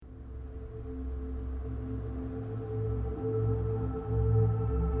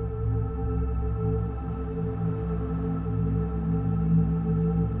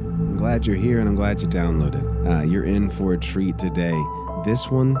glad you're here and I'm glad you downloaded. You're in for a treat today. This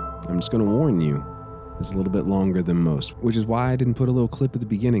one, I'm just going to warn you, is a little bit longer than most, which is why I didn't put a little clip at the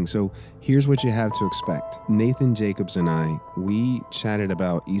beginning. So here's what you have to expect. Nathan Jacobs and I, we chatted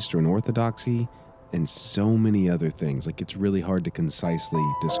about Eastern Orthodoxy and so many other things. Like, it's really hard to concisely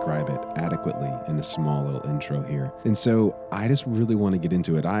describe it adequately in a small little intro here. And so I just really want to get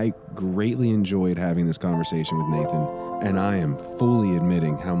into it. I greatly enjoyed having this conversation with Nathan, and I am fully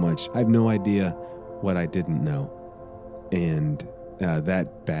admitting how much I have no idea what I didn't know. And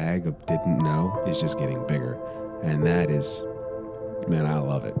that bag of didn't know is just getting bigger. And that is, man, I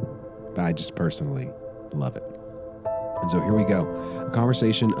love it. I just personally love it. And so here we go. A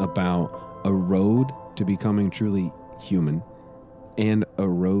conversation about a road to becoming truly human and a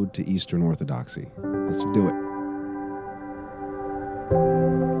road to Eastern Orthodoxy. Let's do it.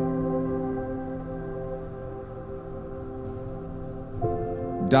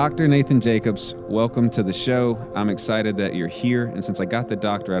 Dr. Nathan Jacobs, welcome to the show. I'm excited that you're here, and since I got the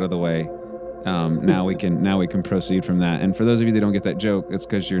doctor out of the way, now we can proceed from that. And for those of you that don't get that joke, it's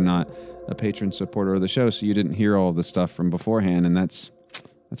because you're not a patron supporter of the show, so you didn't hear all of the stuff from beforehand, and that's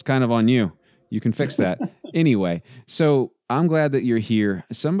kind of on you. You can fix that. Anyway, so I'm glad that you're here.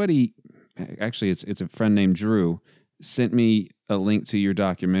 Somebody, actually, it's a friend named Drew, sent me a link to your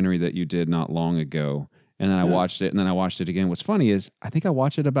documentary that you did not long ago. And then I watched it, and then I watched it again. What's funny is I think I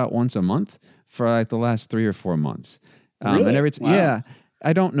watch it about once a month for like the last 3 or 4 months. Really? And Wow. Yeah,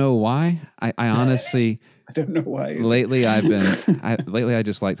 I don't know why. I honestly... I don't know why. Lately, I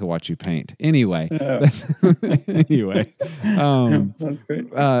just like to watch you paint. Anyway, that's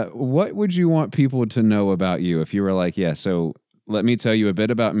great. What would you want people to know about you if you were like, yeah, so let me tell you a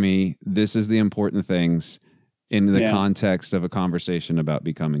bit about me. This is the important things in the context of a conversation about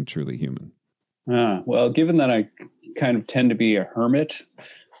becoming truly human. Well, given that I kind of tend to be a hermit,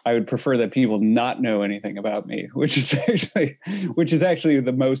 I would prefer that people not know anything about me, which is actually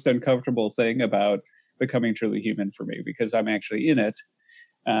the most uncomfortable thing about becoming truly human for me, because I'm actually in it.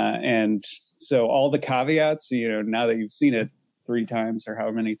 And so all the caveats, now that you've seen it 3 times or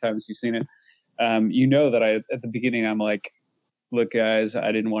however many times you've seen it, that at the beginning, I'm like, look, guys,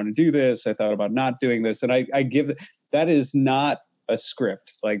 I didn't want to do this. I thought about not doing this. And I give, that is not a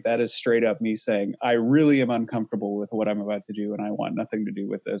script. Like, that is straight up me saying, I really am uncomfortable with what I'm about to do. And I want nothing to do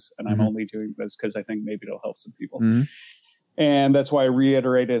with this. And I'm only doing this because I think maybe it'll help some people. Mm-hmm. And that's why I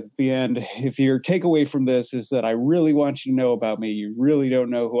reiterated at the end, if your takeaway from this is that I really want you to know about me, you really don't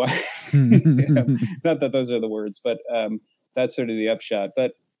know who I am. Not that those are the words, but that's sort of the upshot.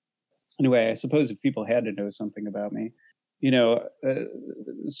 But anyway, I suppose if people had to know something about me,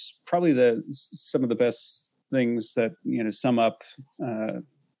 probably some of the best things that, sum up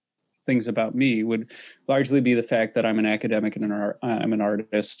things about me would largely be the fact that I'm an academic and I'm an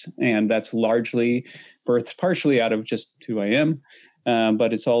artist. And that's largely birthed partially out of just who I am.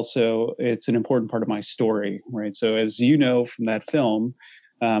 But it's an important part of my story, right? So as you know from that film,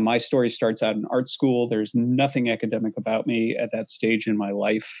 my story starts out in art school. There's nothing academic about me at that stage in my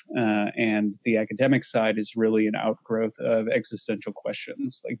life. And the academic side is really an outgrowth of existential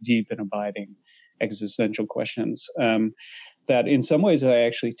questions, like deep and abiding existential questions. That in some ways I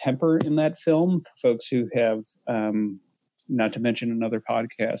actually temper in that film. Folks who have, not to mention another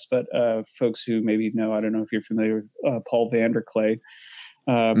podcast, but folks who maybe know, I don't know if you're familiar with Paul Vanderklay,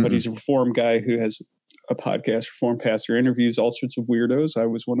 but he's a Reform guy who has a podcast, Reform Pastor, interviews all sorts of weirdos. I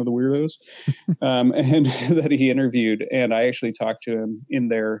was one of the weirdos, and that he interviewed. And I actually talked to him in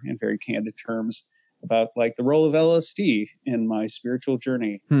very candid terms about like the role of LSD in my spiritual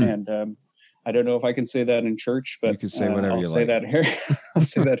journey. And I don't know if I can say that in church, but you can say whatever I'll you say like. That here. I'll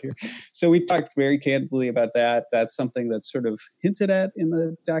say that here. So we talked very candidly about that. That's something that's sort of hinted at in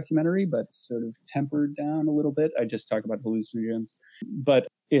the documentary, but sort of tempered down a little bit. I just talk about hallucinogens, but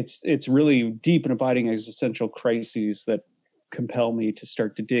it's really deep and abiding existential crises that compel me to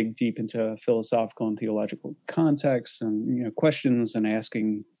start to dig deep into philosophical and theological contexts and questions, and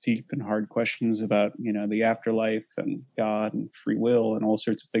asking deep and hard questions about the afterlife and God and free will and all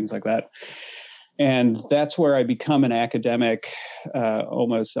sorts of things like that. And that's where I become an academic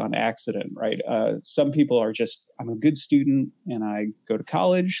almost on accident, right? Some people are just, I'm a good student and I go to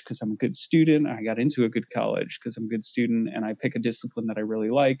college because I'm a good student. I got into a good college because I'm a good student, and I pick a discipline that I really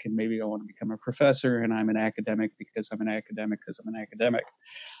like, and maybe I want to become a professor, and I'm an academic because I'm an academic because I'm an academic.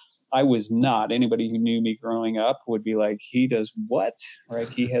 I was not. Anybody who knew me growing up would be like, he does what? Right?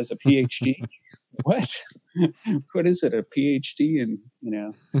 He has a PhD. What? What is it? A PhD in,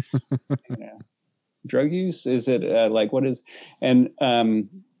 drug use? Is it like, what is? And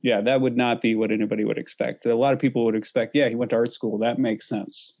Yeah, that would not be what anybody would expect. A lot of people would expect, yeah, he went to art school. That makes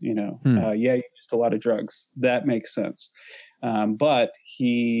sense. Yeah, he used a lot of drugs. That makes sense. But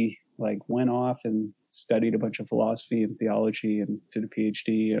he like went off and studied a bunch of philosophy and theology and did a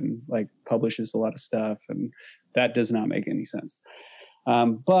PhD and like publishes a lot of stuff. And that does not make any sense.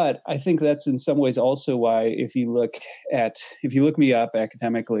 But I think that's in some ways also why if you look me up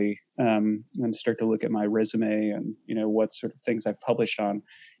academically and start to look at my resume and, what sort of things I've published on,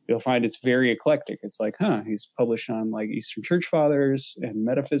 you'll find it's very eclectic. It's like, he's published on like Eastern Church Fathers and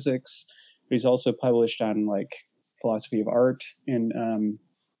metaphysics. But he's also published on like philosophy of art and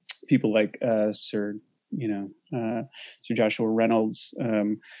people like Sir Joshua Reynolds.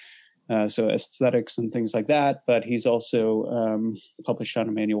 So aesthetics and things like that, but he's also published on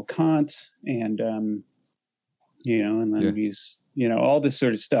Immanuel Kant and, and then he's, all this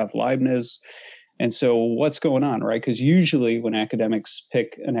sort of stuff, Leibniz. And so what's going on, right? Because usually when academics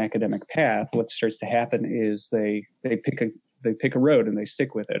pick an academic path, what starts to happen is they pick a road and they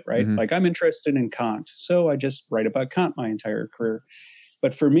stick with it, right? Mm-hmm. Like I'm interested in Kant, so I just write about Kant my entire career.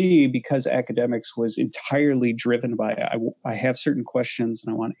 But for me, because academics was entirely driven by, I have certain questions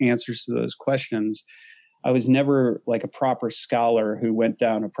and I want answers to those questions. I was never like a proper scholar who went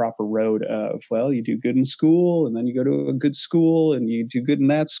down a proper road of, well, you do good in school and then you go to a good school and you do good in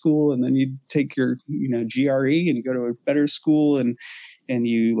that school. And then you take your, GRE and you go to a better school and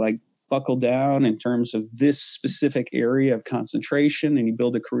you like buckle down in terms of this specific area of concentration and you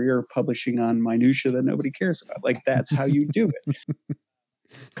build a career publishing on minutia that nobody cares about. Like that's how you do it.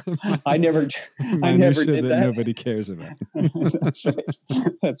 I never did that. Nobody cares about.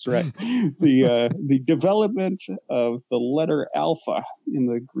 That's right. The development of the letter alpha in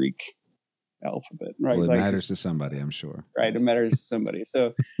the Greek alphabet, right? Well, it matters to somebody, I'm sure. Right, it matters to somebody.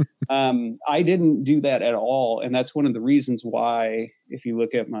 So I didn't do that at all, and that's one of the reasons why, if you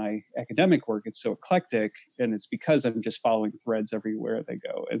look at my academic work, it's so eclectic, and it's because I'm just following threads everywhere they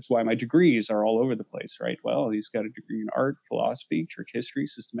go. It's why my degrees are all over the place, right? Well, he's got a degree in art, philosophy, church history,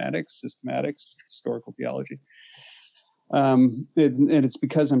 systematics, historical theology. And it's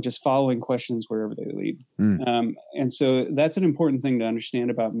because I'm just following questions wherever they lead. And so that's an important thing to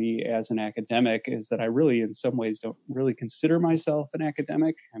understand about me as an academic is that I really, in some ways, don't really consider myself an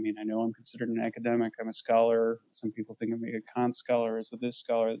academic. I mean, I know I'm considered an academic. I'm a scholar. Some people think of me a Kant scholar, as a this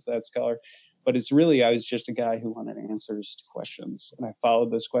scholar, as that scholar. But it's really, I was just a guy who wanted answers to questions. And I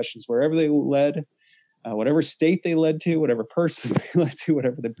followed those questions wherever they led, whatever state they led to, whatever person they led to,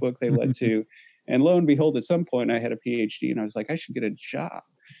 whatever the book they led to. And lo and behold, at some point I had a PhD and I was like, I should get a job.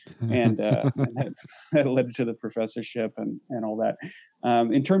 And that led to the professorship and all that.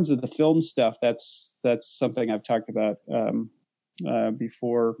 In terms of the film stuff, that's something I've talked about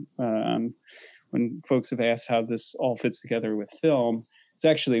before when folks have asked how this all fits together with film. It's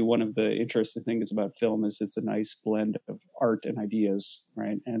actually one of the interesting things about film is it's a nice blend of art and ideas,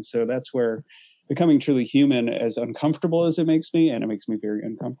 right? And so that's where becoming truly human, as uncomfortable as it makes me, and it makes me very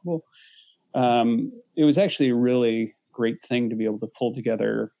uncomfortable, it was actually a really great thing to be able to pull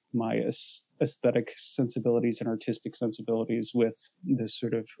together my aesthetic sensibilities and artistic sensibilities with this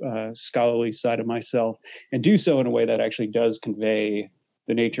sort of scholarly side of myself and do so in a way that actually does convey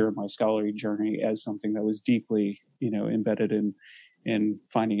the nature of my scholarly journey as something that was deeply, embedded in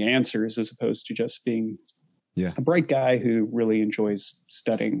finding answers as opposed to just being a bright guy who really enjoys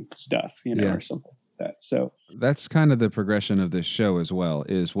studying stuff, or something. So that's kind of the progression of this show as well,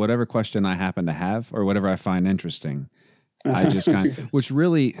 is whatever question I happen to have or whatever I find interesting, I just which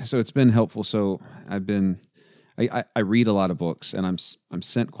really, so it's been helpful. So I read a lot of books and I'm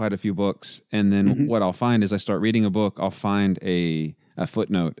sent quite a few books. And then what I'll find is I start reading a book, I'll find a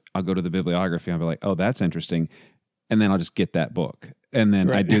footnote. I'll go to the bibliography. I'll be like, oh, that's interesting. And then I'll just get that book. And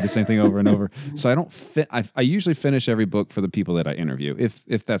then I do the same thing over and over. So I don't I usually finish every book for the people that I interview,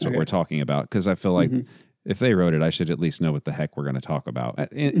 if that's what we're talking about, because I feel like if they wrote it, I should at least know what the heck we're going to talk about.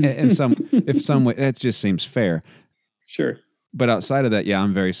 In some way, that just seems fair. Sure. But outside of that,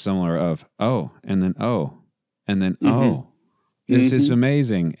 I'm very similar of, and then, this is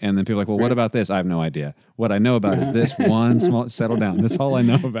amazing. And then people are like, well, what about this? I have no idea. What I know about is this one small, settle down. That's all I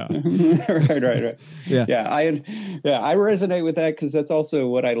know about. Right. Yeah. I resonate with that because that's also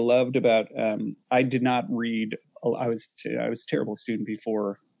what I loved about, I did not read. I was a terrible student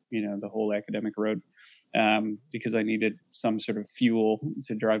before, the whole academic road, because I needed some sort of fuel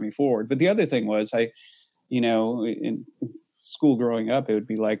to drive me forward. But the other thing was in school growing up, it would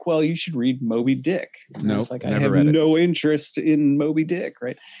be like, well, you should read Moby Dick. And I have no interest in Moby Dick,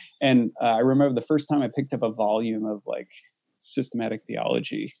 right? And I remember the first time I picked up a volume of like systematic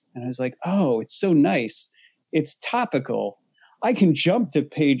theology, and I was like, oh, it's so nice. It's topical. I can jump to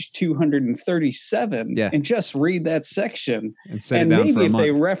page 237 Yeah. and just read that section. And set it down maybe for a if month.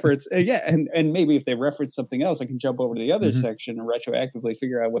 they reference, and maybe if they reference something else, I can jump over to the other Mhm. section and retroactively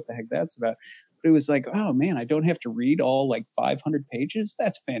figure out what the heck that's about. But it was like, oh man, I don't have to read all like 500 pages.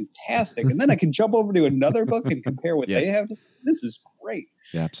 That's fantastic. And then I can jump over to another book and compare what they Yes. have to say. This is great.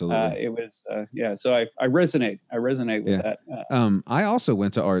 Yeah, absolutely. It was, so I resonate. I resonate with Yeah. that. I also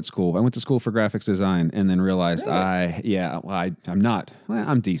went to art school. I went to school for graphics design, and then realized Really?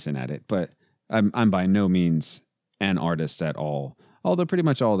 I'm decent at it, but I'm by no means an artist at all. Although pretty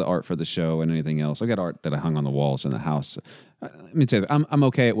much all the art for the show and anything else, I got art that I hung on the walls in the house. Let me tell you, I'm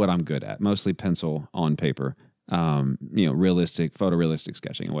okay at what I'm good at. Mostly pencil on paper. Realistic, photorealistic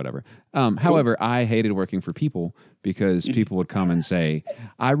sketching and whatever. However, I hated working for people because people would come and say,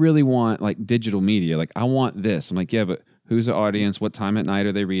 I really want like digital media. Like I want this. I'm like, yeah, but who's the audience? What time at night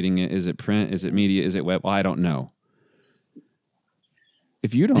are they reading it? Is it print? Is it media? Is it web? Well, I don't know.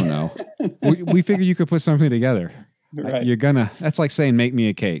 If you don't know, we figure you could put something together. Right. That's like saying, make me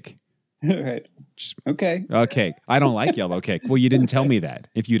a cake. Right. Okay. A cake. I don't like yellow cake. Well, you didn't tell me that.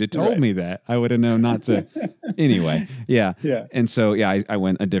 If you'd have told me that, I would have known not to. Anyway, yeah. Yeah. And so, I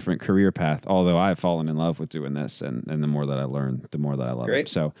went a different career path, although I've fallen in love with doing this. And the more that I learn, the more that I love it.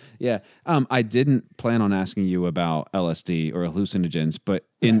 So, yeah. I didn't plan on asking you about LSD or hallucinogens, but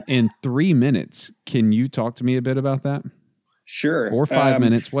in 3 minutes, can you talk to me a bit about that? Sure. Or 5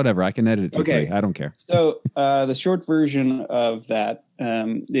 minutes, whatever. I can edit it to 3. I don't care. So the short version of that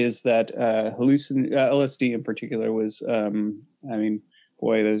is that LSD in particular was,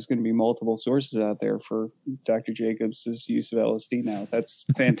 there's going to be multiple sources out there for Dr. Jacobs' use of LSD now. That's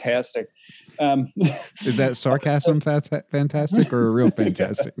fantastic. Is that sarcasm fantastic or real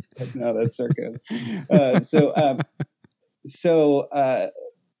fantastic? No, that's sarcasm.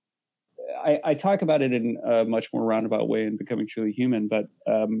 I talk about it in a much more roundabout way in Becoming Truly Human, but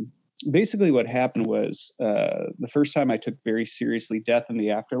basically what happened was the first time I took very seriously death in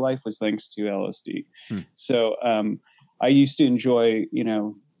the afterlife was thanks to LSD. So I used to enjoy,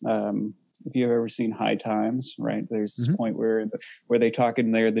 if you've ever seen High Times, right? There's this point where they talk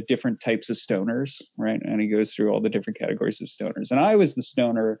in there the different types of stoners, right? And he goes through all the different categories of stoners. And I was the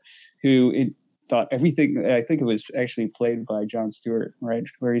stoner who thought everything. I think it was actually played by Jon Stewart, right?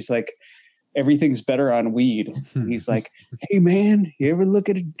 Where he's like, everything's better on weed. He's like, hey man, you ever look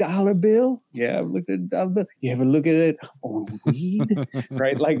at a dollar bill? Yeah, I've looked at a dollar bill. You ever look at it on weed?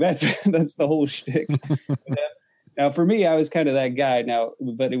 Right? Like that's the whole shtick. Now for me, I was kind of that guy now,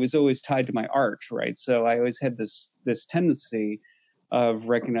 but it was always tied to my art, right? So I always had this tendency of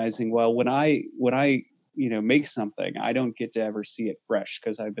recognizing, well, when I make something, I don't get to ever see it fresh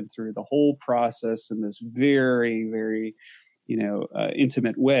because I've been through the whole process in this very, very,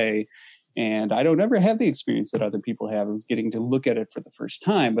 intimate way. And I don't ever have the experience that other people have of getting to look at it for the first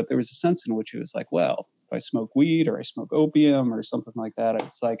time. But there was a sense in which it was like, well, if I smoke weed or I smoke opium or something like that,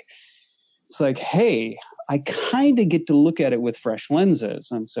 it's like, hey, I kind of get to look at it with fresh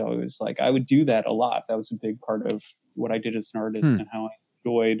lenses. And so it was like, I would do that a lot. That was a big part of what I did as an artist and how I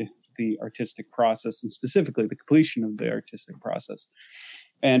enjoyed the artistic process and specifically the completion of the artistic process.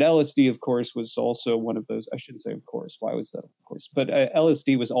 And LSD, of course, was also one of those. I shouldn't say, of course. Why was that, of course? But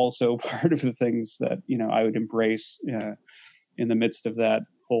LSD was also part of the things that, I would embrace in the midst of that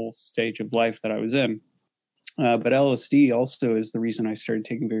whole stage of life that I was in. But LSD also is the reason I started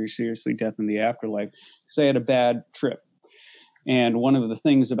taking very seriously death in the afterlife, because I had a bad trip. And one of the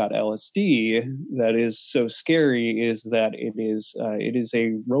things about LSD that is so scary is that it is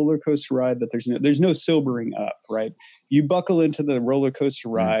a roller coaster ride that there's no sobering up, right? You buckle into the roller coaster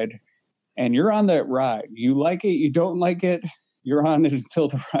ride and you're on that ride. You like it, you don't like it, you're on it until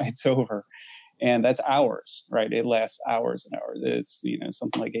the ride's over. And that's hours, right? It lasts hours and hours. It's,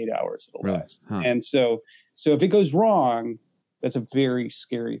 something like 8 hours it'll last. Huh. And so if it goes wrong, that's a very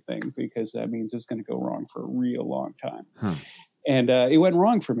scary thing because that means it's going to go wrong for a real long time. Huh. And it went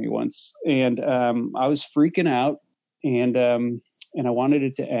wrong for me once, and I was freaking out, and I wanted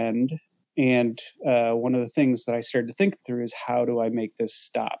it to end. And one of the things that I started to think through is, how do I make this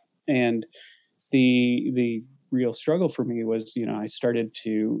stop? And the real struggle for me was, I started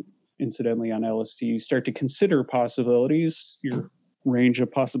to, incidentally on LSD, you start to consider possibilities. Your range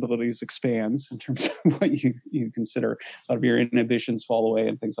of possibilities expands in terms of what you consider. A lot of your inhibitions fall away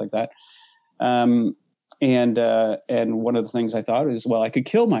and things like that. And one of the things I thought is, well, I could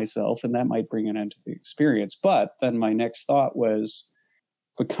kill myself and that might bring an end to the experience. But then my next thought was,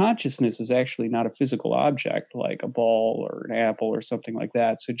 but consciousness is actually not a physical object like a ball or an apple or something like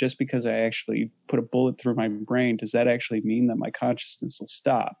that. So just because I actually put a bullet through my brain, does that actually mean that my consciousness will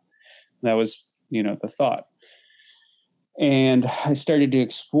stop? That was, the thought. And I started to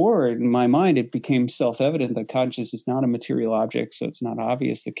explore it in my mind. It became self-evident that consciousness is not a material object. So it's not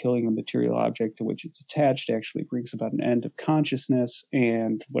obvious that killing a material object to which it's attached actually brings about an end of consciousness.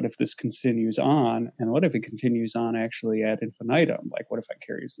 And what if this continues on? And what if it continues on actually ad infinitum? Like, what if I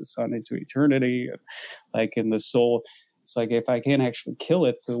carries this on into eternity? Like in the soul, it's like if I can't actually kill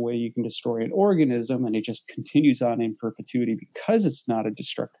it the way you can destroy an organism and it just continues on in perpetuity because it's not a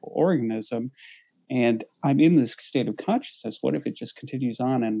destructible organism, and I'm in this state of consciousness, what if it just continues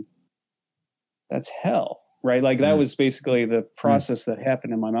on and that's hell, right? Like that was basically the process that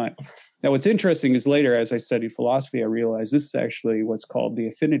happened in my mind. Now, what's interesting is later, as I studied philosophy, I realized this is actually what's called the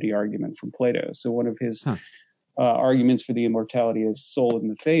affinity argument from Plato. So one of his arguments for the immortality of soul in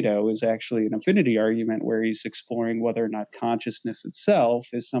the Phaedo is actually an affinity argument where he's exploring whether or not consciousness itself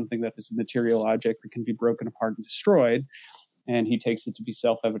is something that is a material object that can be broken apart and destroyed. And he takes it to be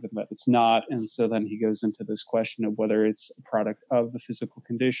self-evident that it's not. And so then he goes into this question of whether it's a product of the physical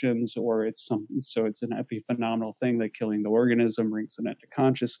conditions or it's so it's an epiphenomenal thing that killing the organism brings an end to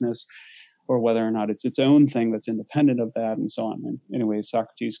consciousness, or whether or not it's its own thing that's independent of that, and so on. And anyway,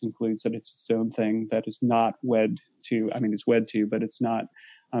 Socrates concludes that it's its own thing that is not wed to, it's wed to, but it's not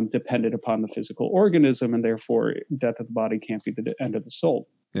dependent upon the physical organism, and therefore death of the body can't be the end of the soul.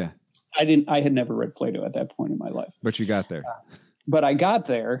 Yeah. I had never read Plato at that point in my life. But you got there. But I got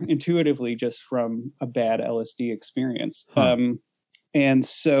there intuitively just from a bad LSD experience. And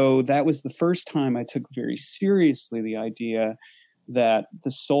so that was the first time I took very seriously the idea that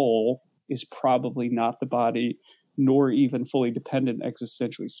the soul is probably not the body, nor even fully dependent,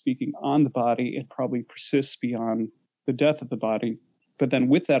 existentially speaking, on the body. It probably persists beyond the death of the body. But then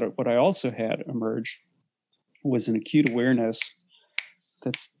with that, what I also had emerge was an acute awareness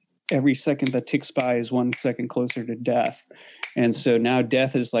that's every second that ticks by is 1 second closer to death. And so now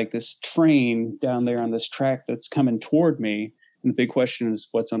death is like this train down there on this track that's coming toward me. And the big question is,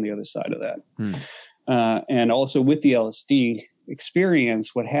 what's on the other side of that? And also with the LSD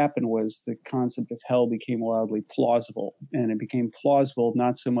experience, what happened was the concept of hell became wildly plausible. And it became plausible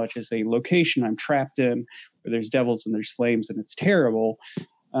not so much as a location I'm trapped in, where there's devils and there's flames and it's terrible,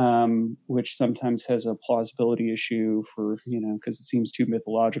 which sometimes has a plausibility issue for, because it seems too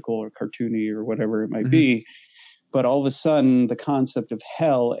mythological or cartoony or whatever it might be. But all of a sudden, the concept of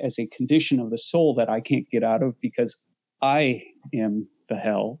hell as a condition of the soul that I can't get out of because I am the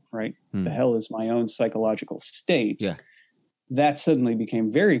hell, right? The hell is my own psychological state. Yeah. That suddenly became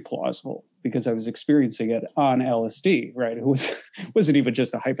very plausible because I was experiencing it on LSD, right? It wasn't even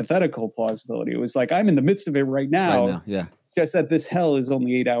just a hypothetical plausibility. It was like, I'm in the midst of it right now. Yeah. Just that this hell is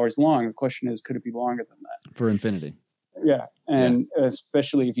only 8 hours long. The question is, could it be longer than that? For infinity. Yeah. And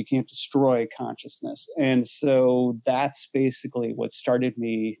especially if you can't destroy consciousness. And so that's basically what started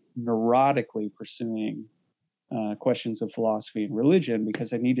me neurotically pursuing questions of philosophy and religion,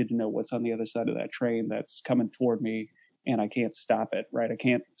 because I needed to know what's on the other side of that train that's coming toward me, and I can't stop it, right? I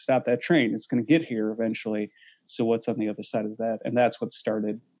can't stop that train. It's going to get here eventually. So what's on the other side of that? And that's what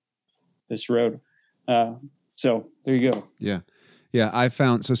started this road. So there you go. Yeah. Yeah. I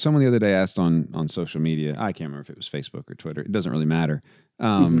found, so someone the other day asked on social media, I can't remember if it was Facebook or Twitter. It doesn't really matter.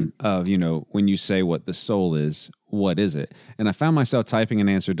 Of, when you say what the soul is, what is it? And I found myself typing an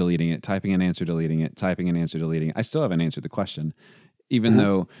answer, deleting it, typing an answer, deleting it, typing an answer, deleting it. I still haven't answered the question, even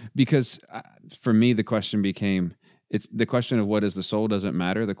though, because for me, the question became, it's the question of what is the soul doesn't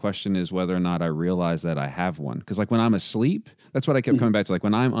matter. The question is whether or not I realize that I have one. Because like when I'm asleep, that's what I kept coming back to. Like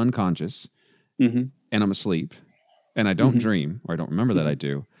when I'm unconscious and I'm asleep and I don't dream, or I don't remember that I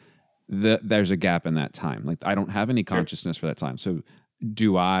do, there's a gap in that time. Like I don't have any consciousness for that time. So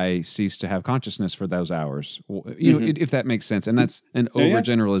do I cease to have consciousness for those hours? If that makes sense. And that's an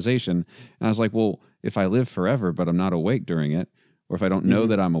overgeneralization. And I was like, well, if I live forever, but I'm not awake during it, or if I don't know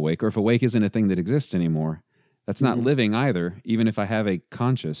that I'm awake, or if awake isn't a thing that exists anymore, that's not living either, even if I have a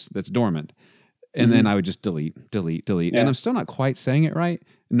conscious that's dormant. And then I would just delete. Yeah. And I'm still not quite saying it right,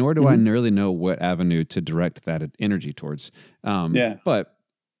 nor do I really know what avenue to direct that energy towards. But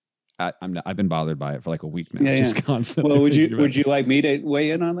I've been bothered by it for like a week now, just constantly. Well, would you like me to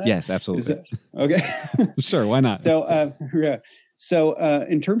weigh in on that? Yes, absolutely. Okay. Sure, why not? So,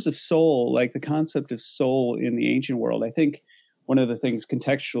 in terms of soul, like the concept of soul in the ancient world, I think one of the things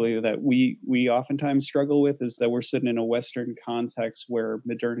contextually that we oftentimes struggle with is that we're sitting in a Western context where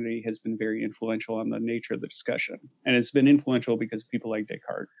modernity has been very influential on the nature of the discussion. And it's been influential because of people like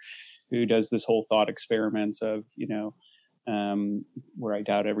Descartes, who does this whole thought experiments of, where I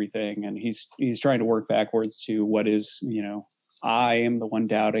doubt everything. And he's trying to work backwards to what is, I am the one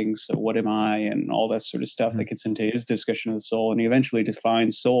doubting. So what am I? And all that sort of stuff that gets into his discussion of the soul. And he eventually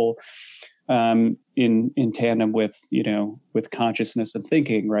defines soul in tandem with, with consciousness and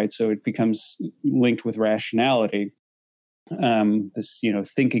thinking, right? So it becomes linked with rationality. This,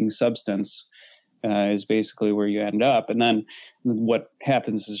 thinking substance is basically where you end up. And then what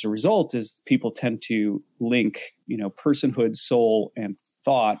happens as a result is people tend to link, personhood, soul, and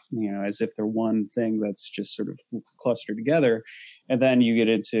thought, as if they're one thing that's just sort of clustered together. And then you get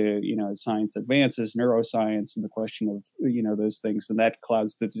into, science advances, neuroscience, and the question of, those things. And that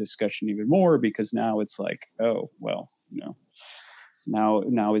clouds the discussion even more, because now it's like, oh, well,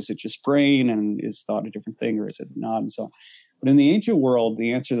 now is it just brain, and is thought a different thing, or is it not? And so on. But in the ancient world,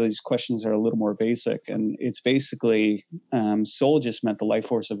 the answer to these questions are a little more basic. And it's basically soul just meant the life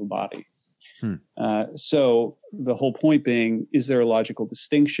force of a body. So the whole point being, is there a logical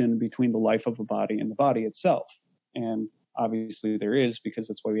distinction between the life of a body and the body itself? And obviously there is, because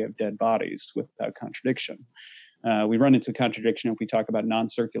that's why we have dead bodies without contradiction. We run into contradiction if we talk about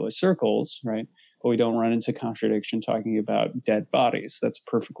non-circular circles, right? But we don't run into contradiction talking about dead bodies. That's a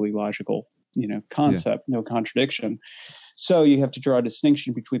perfectly logical, concept, no contradiction. So you have to draw a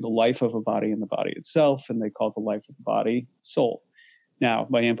distinction between the life of a body and the body itself, and they call it the life of the body soul. Now,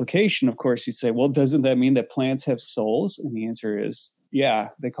 by implication, of course, you'd say, well, doesn't that mean that plants have souls? And the answer is, yeah,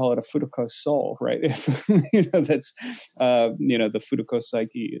 they call it a Foucault soul, right? If, that's, the Foucault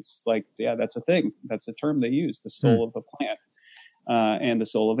psyche is like, yeah, that's a thing. That's a term they use, the soul of a plant, and the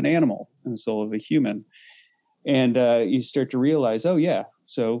soul of an animal, and the soul of a human. And you start to realize, oh, yeah,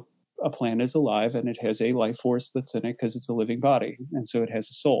 so a plant is alive and it has a life force that's in it because it's a living body. And so it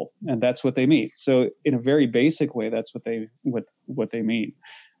has a soul, and that's what they mean. So in a very basic way, that's what they mean,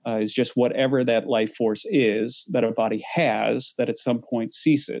 is just whatever that life force is that a body has that at some point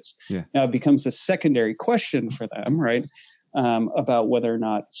ceases. Yeah. Now it becomes a secondary question for them, right? About whether or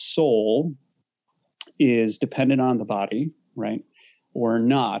not soul is dependent on the body, right? Or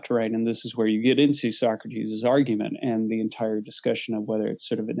not, right? And this is where you get into Socrates' argument and the entire discussion of whether it's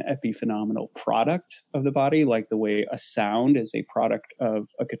sort of an epiphenomenal product of the body, like the way a sound is a product of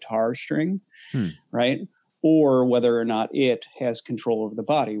a guitar string, right? Or whether or not it has control over the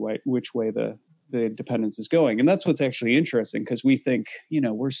body, right? Which way the dependence is going. And that's what's actually interesting, because we think,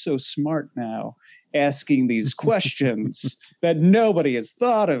 we're so smart now asking these questions that nobody has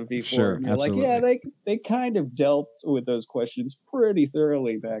thought of before. Sure, and you're absolutely. like, yeah, they kind of dealt with those questions pretty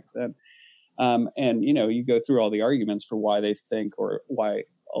thoroughly back then. And, you go through all the arguments for why they think, or why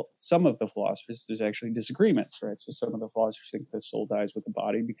some of the philosophers, there's actually disagreements, right? So some of the philosophers think the soul dies with the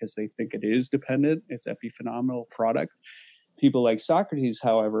body because they think it is dependent. It's epiphenomenal product. People like Socrates,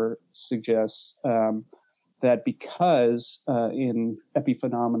 however, suggests that because in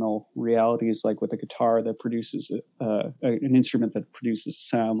epiphenomenal realities, like with a guitar that produces an instrument that produces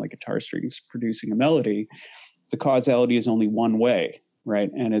sound, like guitar strings producing a melody, the causality is only one way, right?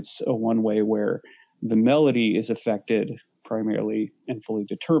 And it's a one way where the melody is affected primarily and fully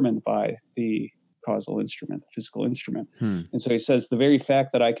determined by the causal instrument, the physical instrument. And so he says the very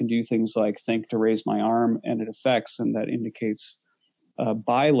fact that I can do things like think to raise my arm and it affects, and that indicates a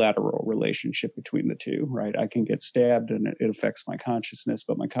bilateral relationship between the two, right? I can get stabbed and it affects my consciousness,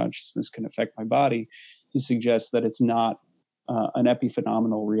 but my consciousness can affect my body. He suggests that it's not an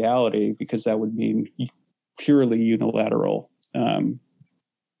epiphenomenal reality, because that would mean purely unilateral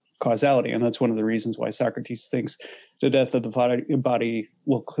causality. And that's one of the reasons why Socrates thinks the death of the body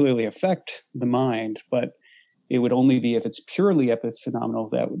will clearly affect the mind, but it would only be if it's purely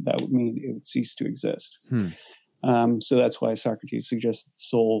epiphenomenal that would mean it would cease to exist. So that's why Socrates suggests the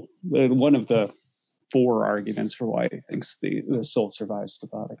soul, one of the 4 arguments for why he thinks the soul survives the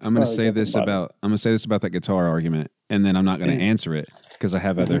body. I'm going to say this about that guitar argument, and then I'm not going to answer it because I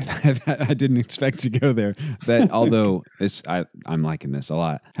have other. I didn't expect to go there. That although I'm liking this a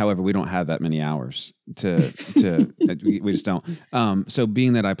lot. However, we don't have that many hours to we just don't. So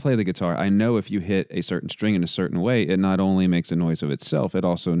being that I play the guitar, I know if you hit a certain string in a certain way, it not only makes a noise of itself, it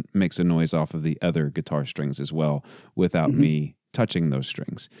also makes a noise off of the other guitar strings as well, without me touching those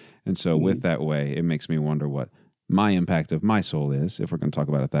strings. And so with that way, it makes me wonder what my impact of my soul is, if we're going to talk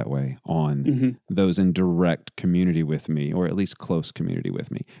about it that way, on those in direct community with me, or at least close community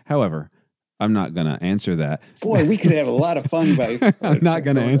with me. However, I'm not going to answer that. Boy, we could have a lot of fun by I'm not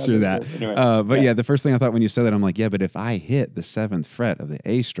going to answer that. Anyway, but yeah, the first thing I thought when you said that, I'm like, yeah, but if I hit the 7th fret of the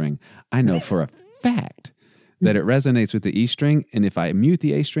A string, I know for a fact that it resonates with the E string, and if I mute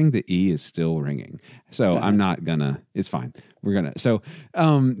the A string, the E is still ringing. So I'm not gonna, it's fine. So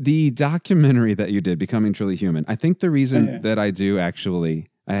the documentary that you did, Becoming Truly Human, I think the reason that I do actually,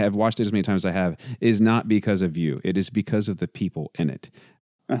 I have watched it as many times as I have, is not because of you. It is because of the people in it.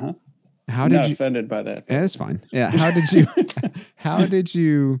 How I'm not offended by that. Yeah, it's fine. Yeah. How did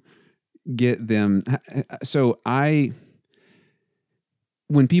you get them? So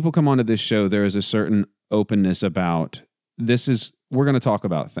when people come onto this show, there is a certain openness about we're going to talk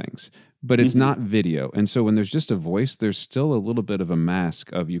about things, but it's not video. And so when there's just a voice, there's still a little bit of a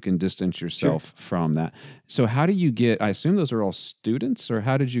mask of you can distance yourself from that. So how do you I assume those are all students, or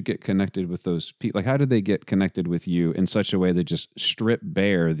how did you get connected with those people? Like, how did they get connected with you in such a way that just strip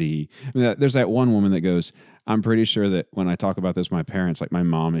bare there's that one woman that goes, I'm pretty sure that when I talk about this, my parents, like my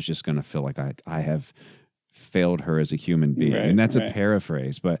mom is just going to feel like I have failed her as a human being. Right, and that's a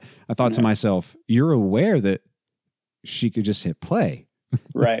paraphrase, but I thought to myself, you're aware that she could just hit play.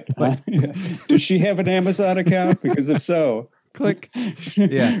 Right. Does she have an Amazon account? Because if so, click.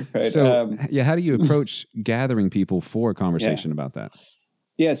 Yeah. Right. So how do you approach gathering people for a conversation about that?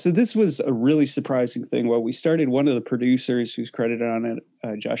 Yeah. So this was a really surprising thing. Well, we started, one of the producers who's credited on it,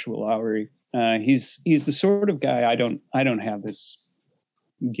 Joshua Lowry. He's the sort of guy, I don't have this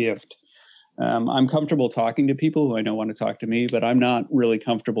gift. I'm comfortable talking to people who I know want to talk to me, but I'm not really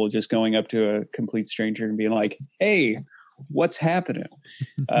comfortable just going up to a complete stranger and being like, hey, what's happening?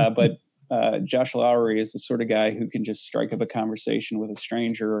 But Josh Lowry is the sort of guy who can just strike up a conversation with a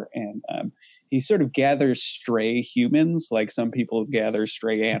stranger, and he sort of gathers stray humans like some people gather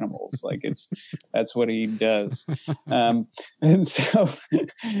stray animals. Like that's what he does. And so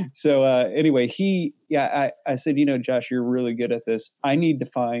anyway, I said, Josh, you're really good at this. I need to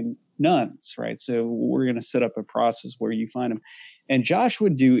find nuns, right? So we're going to set up a process where you find them. And Josh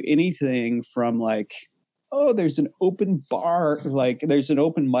would do anything from like, oh, there's an open bar, like there's an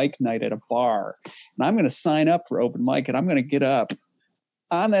open mic night at a bar, and I'm going to sign up for open mic, and I'm going to get up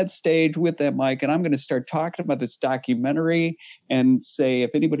on that stage with that mic, and I'm going to start talking about this documentary and say,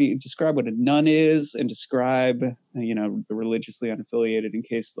 if anybody describe what a nun is, and describe, the religiously unaffiliated, in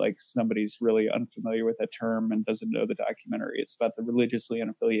case like somebody's really unfamiliar with that term and doesn't know the documentary. It's about the religiously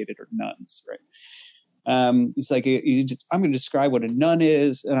unaffiliated, or nuns, right? He's like, I'm going to describe what a nun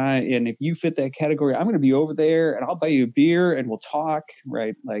is, and if you fit that category, I'm going to be over there, and I'll buy you a beer, and we'll talk,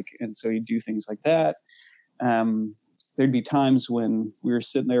 right? Like, and so you do things like that. There'd be times when we were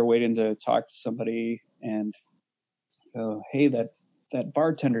sitting there waiting to talk to somebody, and go, hey, that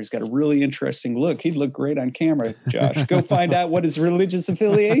bartender's got a really interesting look. He'd look great on camera, Josh. Go find out what his religious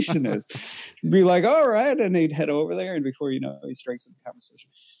affiliation is. Be like, all right, and he'd head over there, and before you know, he strikes up a conversation.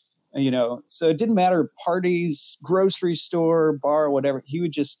 So it didn't matter, parties, grocery store, bar, whatever. He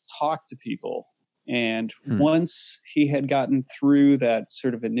would just talk to people. And once he had gotten through that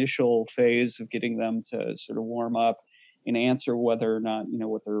sort of initial phase of getting them to sort of warm up and answer whether or not,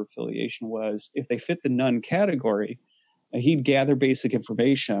 what their affiliation was, if they fit the nun category, he'd gather basic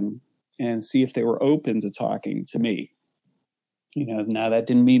information and see if they were open to talking to me. Now that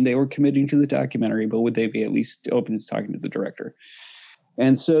didn't mean they were committing to the documentary, but would they be at least open to talking to the director?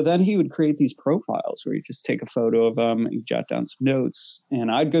 And so then he would create these profiles where you just take a photo of them and jot down some notes.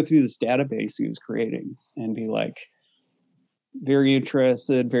 And I'd go through this database he was creating and be like, very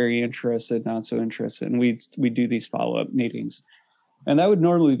interested, not so interested. And we'd do these follow-up meetings. And that would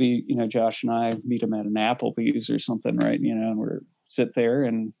normally be, Josh and I meet him at an Applebee's or something, right? And we'd sit there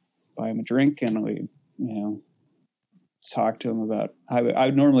and buy him a drink, and we, talk to him about, I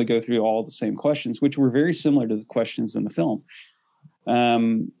would normally go through all the same questions, which were very similar to the questions in the film.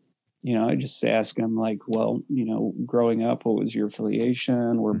 I just ask him like, well, growing up, what was your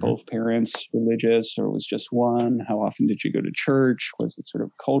affiliation? Were both parents religious, or was just one? How often did you go to church? Was it sort of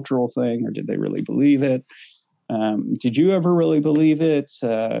a cultural thing, or did they really believe it? Did you ever really believe it?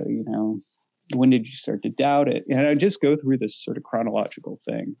 When did you start to doubt it? And I just go through this sort of chronological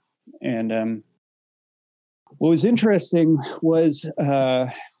thing. And, what was interesting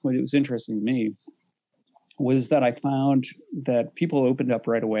to me was that I found that people opened up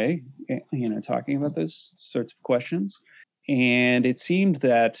right away, talking about those sorts of questions. And it seemed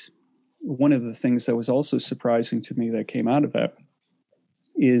that one of the things that was also surprising to me that came out of that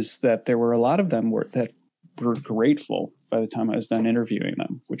is that there were a lot of them that were grateful by the time I was done interviewing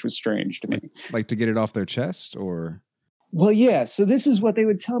them, which was strange to me. Like to get it off their chest, or? Well, yeah. So this is what they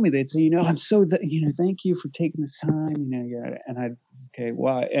would tell me. They'd say, I'm so, thank you for taking this time, and I'd, okay,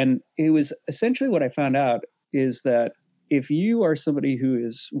 why? And it was essentially what I found out is that if you are somebody who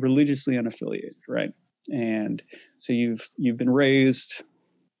is religiously unaffiliated, right? And so you've been raised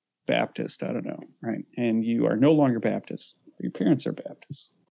Baptist, I don't know, right? And you are no longer Baptist. Your parents are Baptist.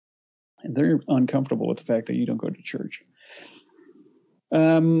 And they're uncomfortable with the fact that you don't go to church.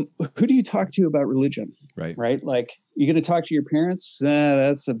 Who do you talk to about religion? Right? Like, you're going to talk to your parents?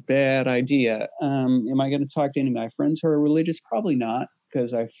 That's a bad idea. Am I going to talk to any of my friends who are religious? Probably not,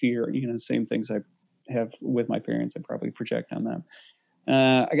 because I fear, the same things I have with my parents, I probably project on them.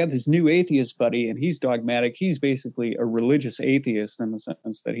 I got this new atheist buddy, and he's dogmatic. He's basically a religious atheist in the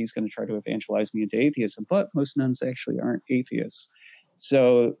sense that he's going to try to evangelize me into atheism. But most nuns actually aren't atheists.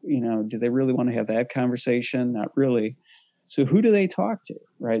 So, do they really want to have that conversation? Not really. So who do they talk to,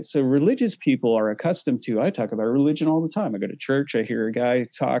 right? So religious people are accustomed to, I talk about religion all the time. I go to church, I hear a guy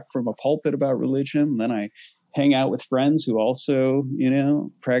talk from a pulpit about religion, and then I hang out with friends who also,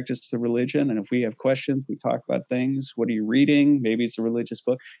 practice the religion. And if we have questions, we talk about things. What are you reading? Maybe it's a religious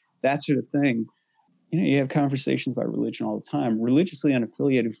book, that sort of thing. You have conversations about religion all the time. Religiously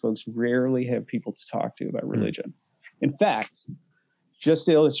unaffiliated folks rarely have people to talk to about religion. In fact, just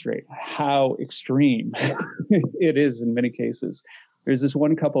to illustrate how extreme it is in many cases, there's this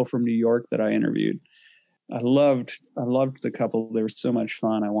one couple from New York that I interviewed. I loved the couple. They were so much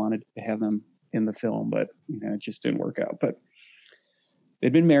fun. I wanted to have them in the film, but it just didn't work out. But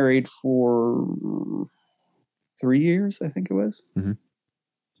they'd been married for 3 years, I think it was. Mm-hmm.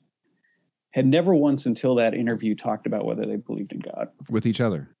 Had never once until that interview talked about whether they believed in God. With each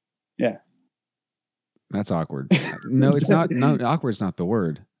other? Yeah. That's awkward. No, it's not. No, awkward's not the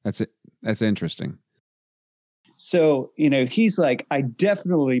word. That's it. That's interesting. So, he's like, I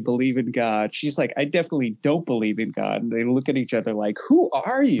definitely believe in God. She's like, I definitely don't believe in God. And they look at each other like, who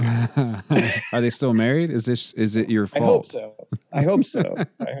are you? Are they still married? Is it your fault? I hope so.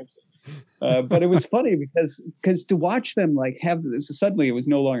 But it was funny because to watch them like have this, suddenly it was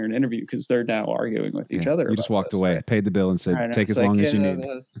no longer an interview because they're now arguing with each other. You just walked away, right? Paid the bill and said, take as long as you need.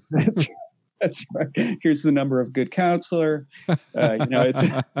 That's right. Here's the number of good counselor.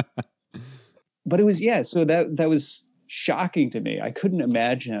 It's, but it was, so that was shocking to me. I couldn't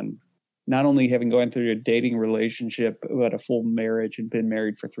imagine not only having gone through a dating relationship, but a full marriage and been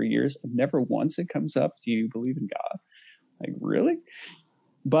married for 3 years. Never once it comes up, do you believe in God? Like, really?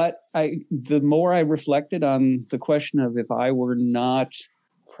 But the more I reflected on the question of if I were not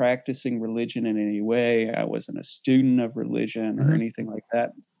practicing religion in any way, I wasn't a student of religion or anything like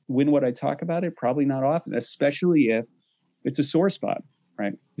that, when would I talk about it? Probably not often, especially if it's a sore spot,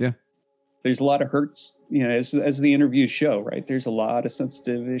 right? Yeah. There's a lot of hurts, as the interviews show, right? There's a lot of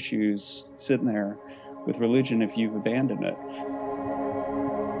sensitive issues sitting there with religion if you've abandoned it.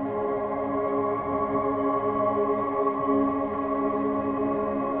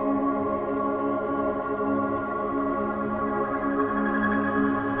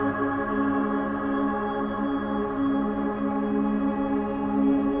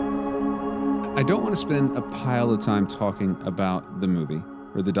 I don't want to spend a pile of time talking about the movie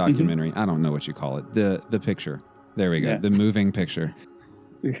or the documentary. Mm-hmm. I don't know what you call it. The picture. There we go. Yeah. The moving picture.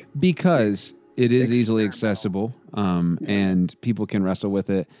 Because it is easily accessible, and people can wrestle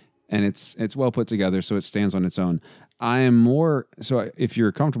with it, and it's well put together, so it stands on its own. So if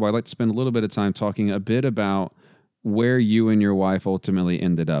you're comfortable, I'd like to spend a little bit of time talking a bit about where you and your wife ultimately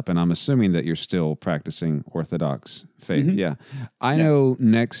ended up. And I'm assuming that you're still practicing Orthodox faith. Mm-hmm. Yeah. I know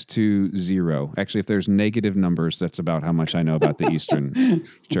next to zero. Actually, if there's negative numbers, that's about how much I know about the Eastern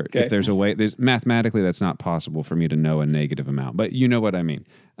Church. Okay. If there's a way, mathematically, that's not possible for me to know a negative amount, but you know what I mean.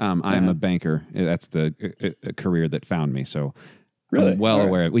 I am a banker. That's the career that found me. So really? I'm well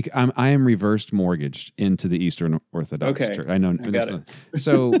aware of it. I am reversed mortgaged into the Eastern Orthodox Church. I know.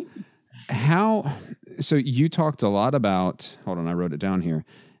 So So you talked a lot about, hold on, I wrote it down here.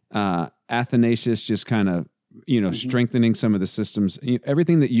 Athanasius just kind of, strengthening some of the systems,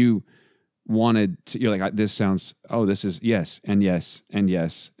 everything that you wanted to, you're like, this is yes, and yes, and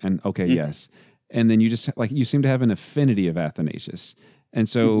yes, and okay, yes. And then you just you seem to have an affinity of Athanasius. And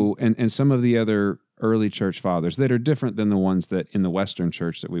so, and some of the other early church fathers that are different than the ones that in the Western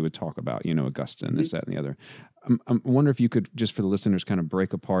church that we would talk about, Augustine, this, that, and the other. I wonder if you could, just for the listeners, kind of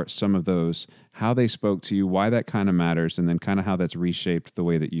break apart some of those, how they spoke to you, why that kind of matters, and then kind of how that's reshaped the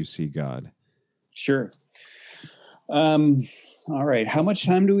way that you see God. Sure. All right. How much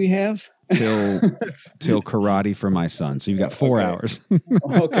time do we have? Till karate for my son. So you've got 4 hours.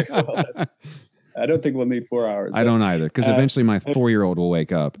 Okay. Well, I don't think we'll need 4 hours. I don't either, because eventually my 4-year-old will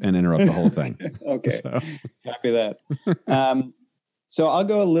wake up and interrupt the whole thing. Okay. So. Happy that. So I'll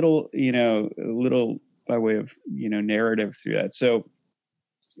go a little by way of, narrative through that. So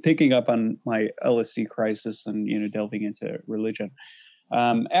picking up on my LSD crisis and, delving into religion.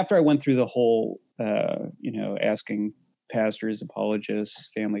 After I went through the whole, asking pastors, apologists,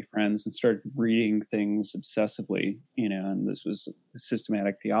 family, friends, and started reading things obsessively, and this was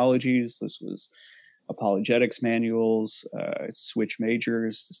systematic theologies, this was apologetics manuals, switch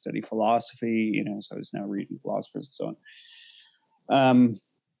majors to study philosophy, so I was now reading philosophers and so on.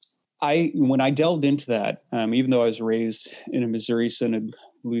 When I delved into that, even though I was raised in a Missouri Synod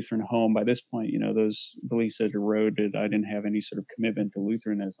Lutheran home. By this point, those beliefs had eroded. I didn't have any sort of commitment to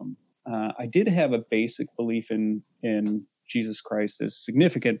Lutheranism. I did have a basic belief in Jesus Christ as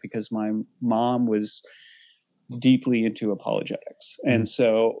significant because my mom was deeply into apologetics. And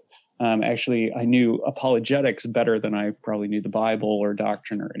so actually I knew apologetics better than I probably knew the Bible or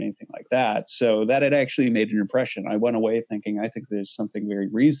doctrine or anything like that. So that had actually made an impression. I went away thinking, I think there's something very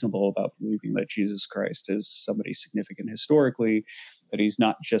reasonable about believing that Jesus Christ is somebody significant historically, that he's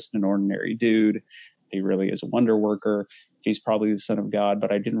not just an ordinary dude. He really is a wonder worker. He's probably the Son of God,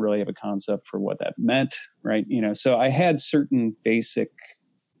 but I didn't really have a concept for what that meant, right? So I had certain basic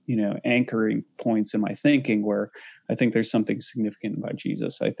anchoring points in my thinking where I think there's something significant about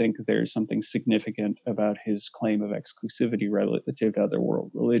Jesus. I think there's something significant about his claim of exclusivity relative to other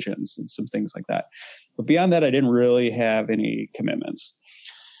world religions and some things like that. But beyond that, I didn't really have any commitments.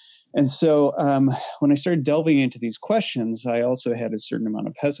 And so when I started delving into these questions, I also had a certain amount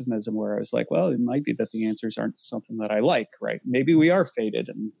of pessimism where I was like, well, it might be that the answers aren't something that I like, right? Maybe we are fated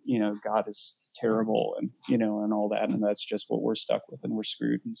and, God is terrible and, and all that. And that's just what we're stuck with and we're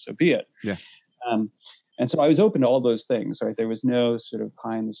screwed and so be it. Yeah. And so I was open to all those things, right? There was no sort of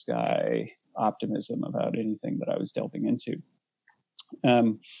pie in the sky optimism about anything that I was delving into.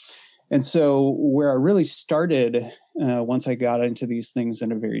 And so where I really started once I got into these things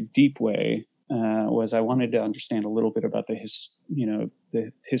in a very deep way was I wanted to understand a little bit about the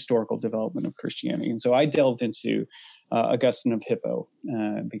historical development of Christianity. And so I delved into Augustine of Hippo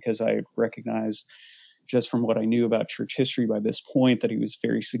because I recognized just from what I knew about church history by this point that he was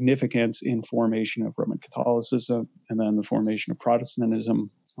very significant in formation of Roman Catholicism and then the formation of Protestantism.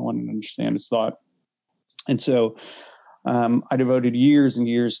 I wanted to understand his thought. And so I devoted years and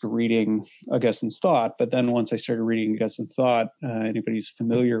years to reading Augustine's thought. But then once I started reading Augustine's thought, anybody who's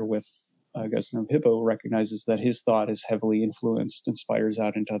familiar with Augustine of Hippo recognizes that his thought is heavily influenced and spires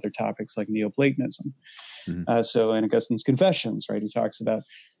out into other topics like Neoplatonism. So in Augustine's Confessions, right, he talks about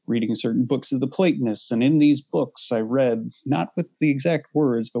reading certain books of the Platonists. And in these books, I read not with the exact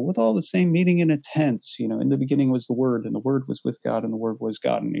words, but with all the same meaning and intent. In the beginning was the Word, and the Word was with God, and the Word was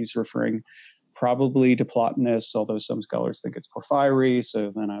God. And he's referring probably to Plotinus, although some scholars think it's Porphyry.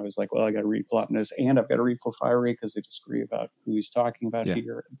 So then I was like, well, I got to read Plotinus and I've got to read Porphyry because they disagree about who he's talking about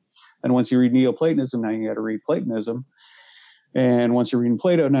here. And once you read Neoplatonism, now you got to read Platonism. And once you're reading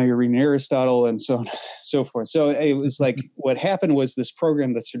Plato, now you're reading Aristotle and so on and so forth. So it was like what happened was this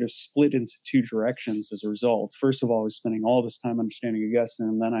program that sort of split into two directions as a result. First of all, I was spending all this time understanding Augustine,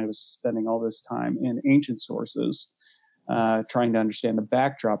 and then I was spending all this time in ancient sources trying to understand the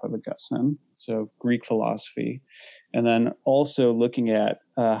backdrop of Augustine, so Greek philosophy, and then also looking at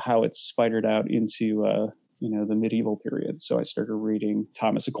how it's spidered out into the medieval period. So I started reading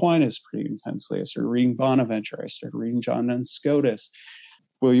Thomas Aquinas pretty intensely. I started reading Bonaventure. I started reading John Duns Scotus,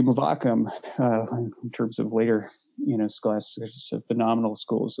 William of Ockham, in terms of later, scholastics of phenomenal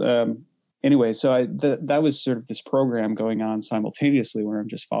schools. Anyway, so that was sort of this program going on simultaneously where I'm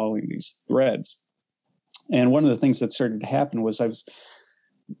just following these threads. And one of the things that started to happen was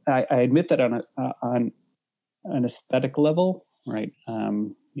I admit that on an aesthetic level, right?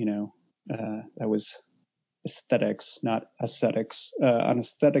 That was aesthetics, not ascetics. On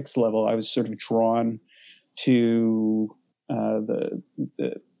aesthetics level, I was sort of drawn to the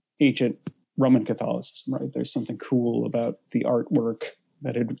ancient Roman Catholicism, right? There's something cool about the artwork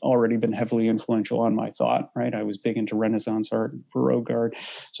that had already been heavily influential on my thought, right? I was big into Renaissance art and Baroque art.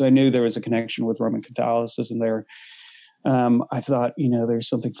 So I knew there was a connection with Roman Catholicism there. I thought, there's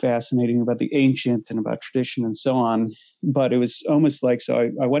something fascinating about the ancient and about tradition and so on. But it was almost like,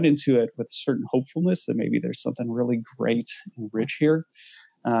 so I went into it with a certain hopefulness that maybe there's something really great and rich here.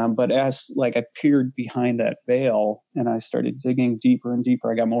 But as I peered behind that veil and I started digging deeper and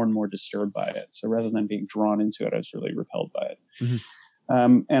deeper, I got more and more disturbed by it. So rather than being drawn into it, I was really repelled by it. Mm-hmm.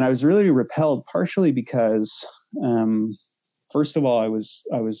 And I was really repelled partially because, first of all, I was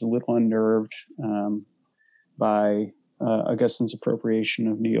a little unnerved by Augustine's appropriation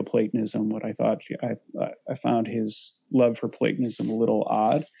of Neoplatonism. What I thought, I found his love for Platonism a little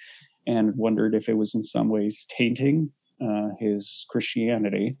odd, and wondered if it was in some ways tainting his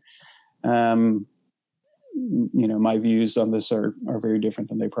Christianity. My views on this are very different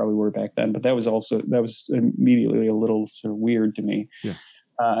than they probably were back then. But that was immediately a little sort of weird to me,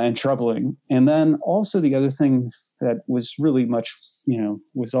 and troubling. And then also the other thing that was really much,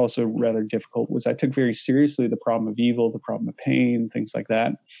 was also rather difficult was I took very seriously the problem of evil, the problem of pain, things like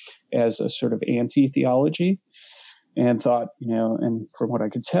that, as a sort of anti-theology. And thought, and from what I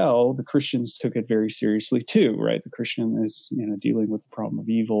could tell, the Christians took it very seriously too, right? The Christian is, dealing with the problem of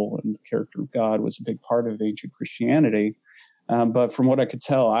evil, and the character of God was a big part of ancient Christianity. But from what I could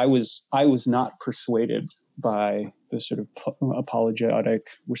tell, I was not persuaded by the sort of apologetic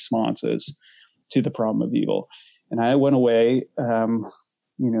responses to the problem of evil. And I went away,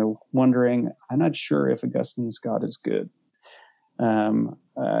 wondering, I'm not sure if Augustine's God is good.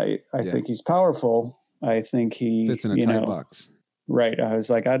 I think he's powerful. I think he fits in a tight box. Right. I was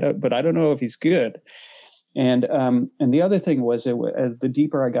like, I don't know if he's good. And the other thing was, the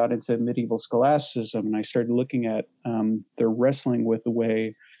deeper I got into medieval scholasticism, and I started looking at, they're wrestling with the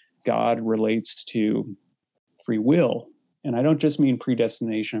way God relates to free will. And I don't just mean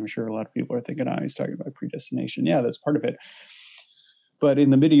predestination. I'm sure a lot of people are thinking, he's talking about predestination. Yeah, that's part of it. But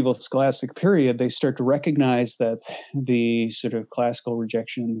in the medieval scholastic period, they start to recognize that the sort of classical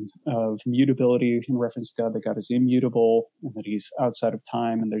rejection of mutability in reference to God, that God is immutable and that he's outside of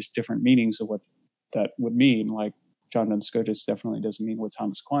time, and there's different meanings of what that would mean. Like John Duns Scotus definitely doesn't mean what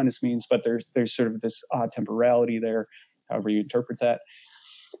Thomas Aquinas means, but there's sort of this odd temporality there, however you interpret that.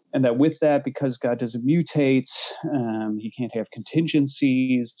 And that with that, because God doesn't mutate, he can't have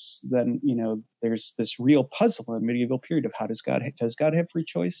contingencies, then, there's this real puzzle in the medieval period of does God have free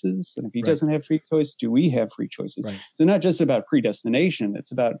choices? And if he doesn't have free choice, do we have free choices? Right. So not just about predestination,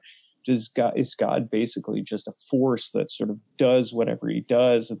 it's about, is God basically just a force that sort of does whatever he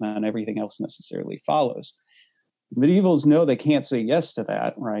does, and then everything else necessarily follows? Medievals know they can't say yes to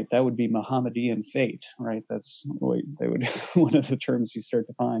that, right? That would be Mohammedan fate, right? That's what they would, one of the terms you start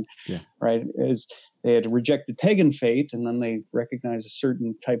to find, right? Is they had rejected pagan fate, and then they recognize a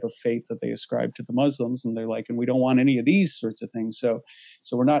certain type of fate that they ascribe to the Muslims, and they're like, and we don't want any of these sorts of things. So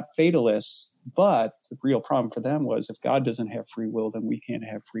we're not fatalists, but the real problem for them was, if God doesn't have free will, then we can't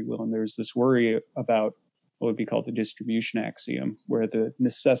have free will. And there's this worry about what would be called the distribution axiom, where the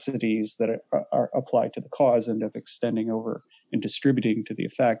necessities that are applied to the cause end up extending over and distributing to the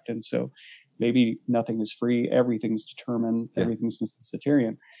effect. And so maybe nothing is free, everything's determined, everything's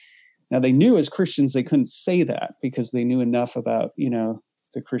necessitarian. Now, they knew as Christians they couldn't say that, because they knew enough about,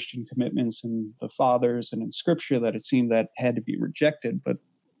 the Christian commitments and the fathers and in Scripture that it seemed that had to be rejected. But,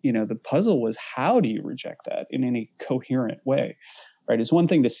 the puzzle was, how do you reject that in any coherent way? Right? It's one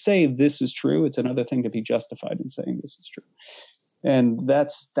thing to say this is true. It's another thing to be justified in saying this is true. And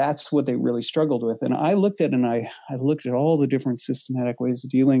that's what they really struggled with. And I looked at all the different systematic ways of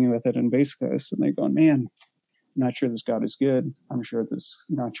dealing with it. And basically I was sitting there going, man, I'm not sure this God is good. I'm not sure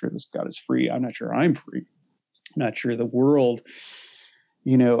this God is free. I'm not sure I'm free. I'm not sure the world,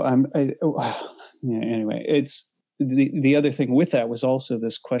 anyway, it's the other thing with that was also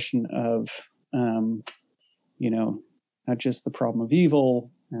this question of, not just the problem of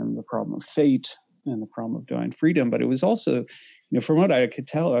evil and the problem of fate and the problem of divine freedom, but it was also, from what I could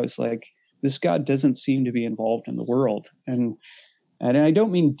tell, I was like, this God doesn't seem to be involved in the world. And I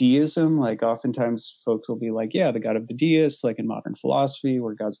don't mean deism. Like oftentimes folks will be like, the God of the deists, like in modern philosophy,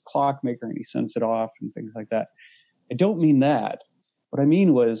 where God's a clockmaker and he sends it off and things like that. I don't mean that. What I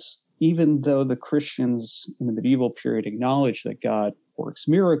mean was, even though the Christians in the medieval period acknowledged that God works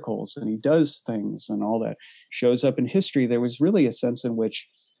miracles and he does things and all that shows up in history, there was really a sense in which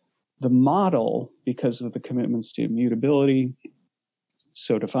the model, because of the commitments to immutability,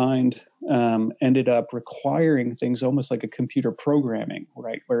 so defined, ended up requiring things almost like a computer programming,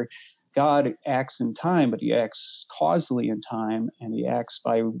 right? Where God acts in time, but he acts causally in time, and he acts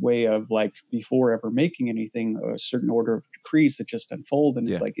by way of, like, before ever making anything, a certain order of decrees that just unfold.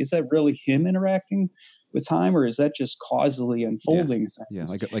 And it's like, is that really him interacting with time, or is that just causally unfolding things? Yeah,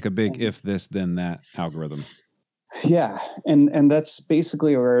 like a big if this, then that algorithm. Yeah, and that's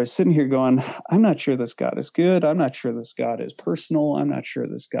basically where I was sitting here going, I'm not sure this God is good. I'm not sure this God is personal. I'm not sure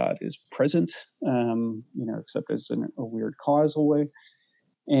this God is present, except as in a weird causal way.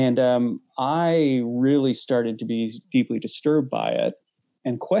 And I really started to be deeply disturbed by it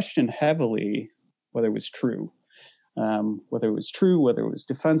and question heavily whether it was true, whether it was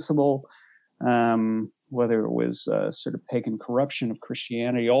defensible, whether it was sort of pagan corruption of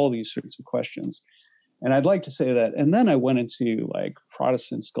Christianity, all these sorts of questions. And I'd like to say that. And then I went into like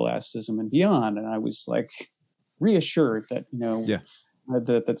Protestant scholasticism and beyond, and I was like reassured that,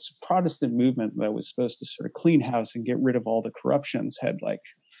 that this Protestant movement that was supposed to sort of clean house and get rid of all the corruptions had like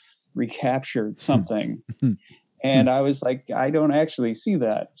recaptured something. And I was like, I don't actually see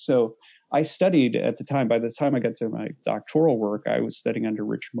that. So I studied at the time. By the time I got to my doctoral work, I was studying under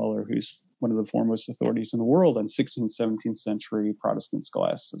Richard Muller, who's one of the foremost authorities in the world on 16th, 17th century Protestant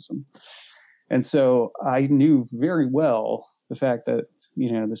scholasticism. And so I knew very well the fact that,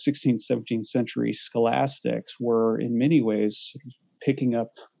 the 16th, 17th century scholastics were in many ways sort of picking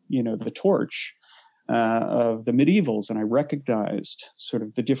up, the torch of the medievals, and I recognized sort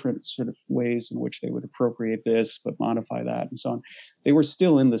of the different sort of ways in which they would appropriate this, but modify that, and so on. They were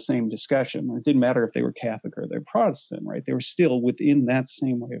still in the same discussion. It didn't matter if they were Catholic or they're Protestant, right? They were still within that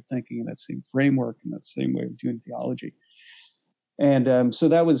same way of thinking, and that same framework, and that same way of doing theology. And so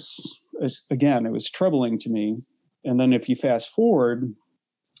that was, again, it was troubling to me. And then if you fast forward,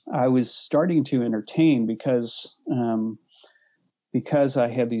 I was starting to entertain because I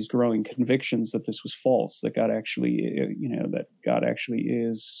had these growing convictions that this was false, that God actually, that God actually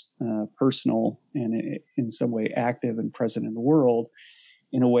is personal and in some way active and present in the world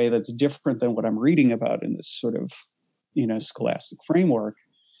in a way that's different than what I'm reading about in this sort of, scholastic framework.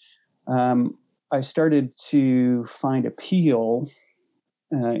 I started to find appeal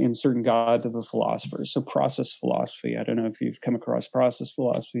in certain gods of the philosophers. So process philosophy. I don't know if you've come across process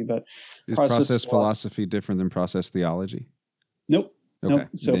philosophy, but is process philosophy different than process theology? Nope. Okay. Nope.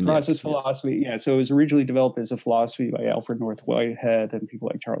 So process philosophy, yeah. So it was originally developed as a philosophy by Alfred North Whitehead and people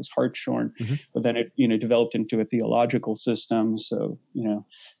like Charles Hartshorne, but then it, developed into a theological system. So,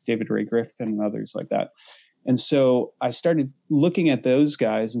 David Ray Griffin and others like that. And so I started looking at those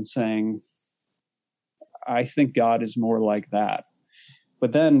guys and saying, I think God is more like that.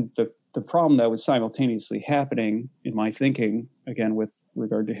 But then the problem that was simultaneously happening in my thinking, again, with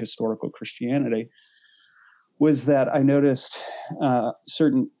regard to historical Christianity, was that I noticed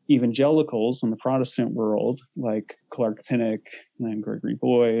certain evangelicals in the Protestant world, like Clark Pinnock and Gregory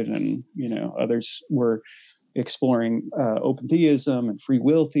Boyd and, others, were exploring open theism and free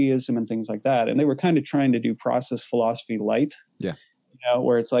will theism and things like that. And they were kind of trying to do process philosophy light. Yeah.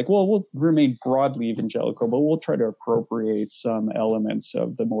 Where it's like, well, we'll remain broadly evangelical, but we'll try to appropriate some elements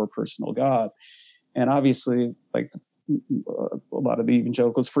of the more personal God. And obviously, like a lot of the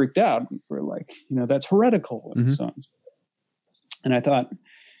evangelicals freaked out. We're like, that's heretical and so on. And I thought,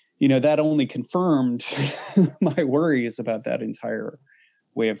 that only confirmed my worries about that entire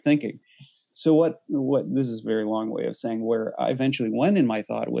way of thinking. So what this is a very long way of saying where I eventually went in my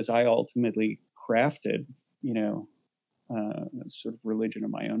thought was I ultimately crafted, sort of religion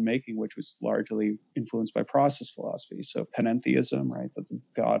of my own making, which was largely influenced by process philosophy. So panentheism, right? That the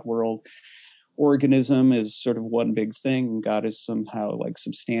God world organism is sort of one big thing. God is somehow like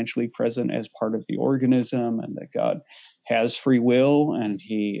substantially present as part of the organism, and that God has free will, and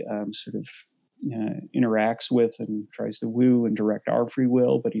he sort of interacts with and tries to woo and direct our free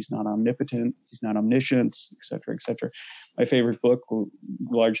will, but he's not omnipotent, he's not omniscient, et cetera, et cetera. My favorite book,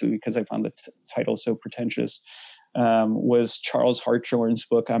 largely because I found the title so pretentious, was Charles Hartshorne's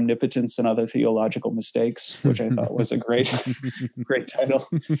book, Omnipotence and Other Theological Mistakes, which I thought was a great, great title.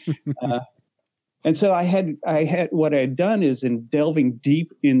 And so I had what I had done is in delving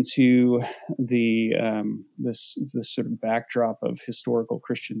deep into the this sort of backdrop of historical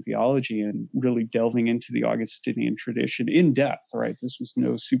Christian theology and really delving into the Augustinian tradition in depth, right? This was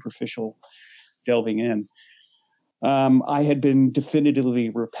no superficial delving in. I had been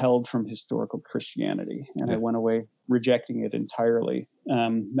definitively repelled from historical Christianity, and I went away rejecting it entirely.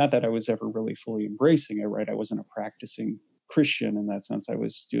 Not that I was ever really fully embracing it, right? I wasn't a practicing Christian in that sense. I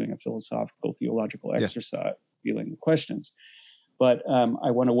was doing a philosophical, theological exercise, dealing with questions. But I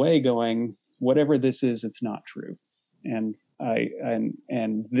went away going, whatever this is, it's not true. And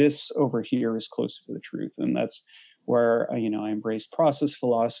this over here is closer to the truth. And that's where, I embraced process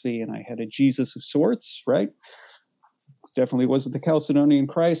philosophy, and I had a Jesus of sorts, right? Definitely wasn't the Chalcedonian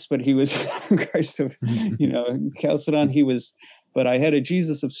Christ, but he was Christ of, Chalcedon. He was, but I had a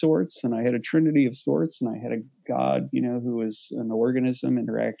Jesus of sorts, and I had a Trinity of sorts, and I had a God, who was an organism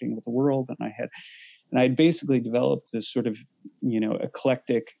interacting with the world. And I had basically developed this sort of,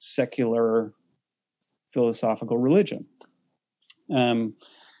 eclectic, secular, philosophical religion. Anyway,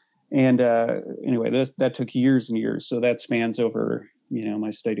 that took years and years. So that spans over, my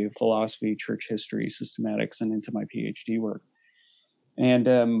study of philosophy, church history, systematics, and into my PhD work.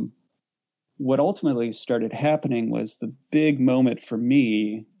 And what ultimately started happening was the big moment for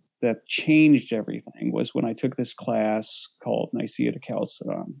me that changed everything was when I took this class called Nicaea to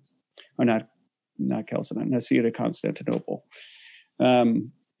Chalcedon, or not Chalcedon, Nicaea to Constantinople.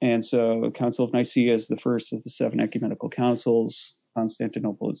 And so Council of Nicaea is the first of the 7 ecumenical councils.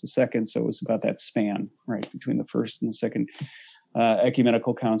 Constantinople is the second. So it was about that span, right, between the first and the second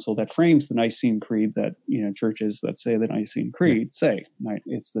ecumenical council that frames the Nicene Creed that, churches that say the Nicene Creed say.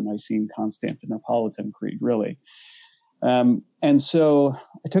 It's the Nicene Constantinopolitan Creed, really. And so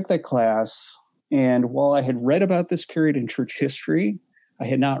I took that class, and while I had read about this period in church history, I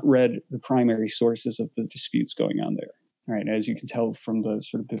had not read the primary sources of the disputes going on there. Right, as you can tell from the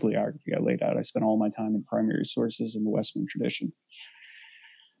sort of bibliography I laid out, I spent all my time in primary sources in the Western tradition.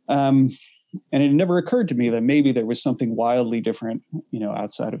 and it never occurred to me that maybe there was something wildly different,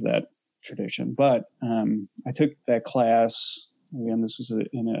 outside of that tradition. But I took that class. Again, this was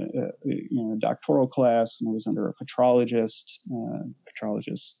in a doctoral class, and it was under a petrologist,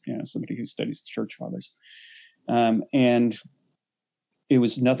 somebody who studies the church fathers, and it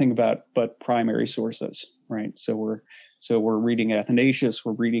was nothing but primary sources, right? So we're reading Athanasius,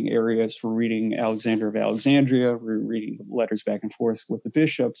 we're reading Arius, we're reading Alexander of Alexandria, we're reading letters back and forth with the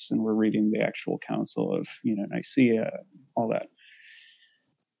bishops, and we're reading the actual council of Nicaea, all that.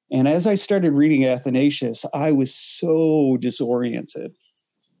 And as I started reading Athanasius, I was so disoriented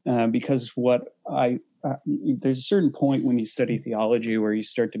because there's a certain point when you study theology where you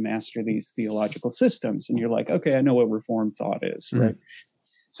start to master these theological systems, and you're like, okay, I know what Reformed thought is, right?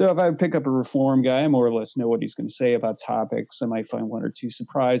 So if I pick up a Reform guy, I more or less know what he's going to say about topics. I might find one or two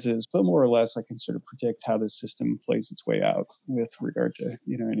surprises, but more or less I can sort of predict how this system plays its way out with regard to,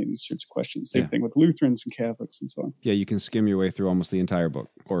 any of these sorts of questions. Same thing with Lutherans and Catholics and so on. Yeah, you can skim your way through almost the entire book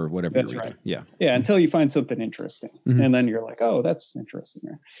or whatever That's you're reading. Right. Yeah. Yeah, until you find something interesting. And then you're like, oh, that's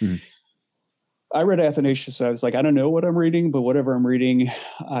interesting. Right? I read Athanasius. I was like, I don't know what I'm reading, but whatever I'm reading,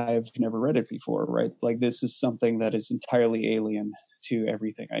 I've never read it before, right? Like, this is something that is entirely alien to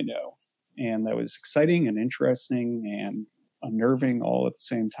everything I know. And that was exciting and interesting and unnerving all at the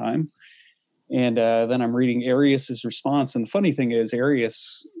same time. And then I'm reading Arius's response. And the funny thing is,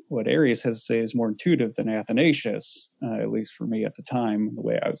 what Arius has to say is more intuitive than Athanasius, at least for me at the time, the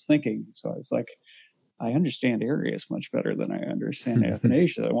way I was thinking. So I was like, I understand Arius much better than I understand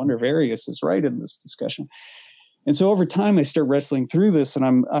Athanasius. I wonder if Arius is right in this discussion. And so over time, I start wrestling through this, and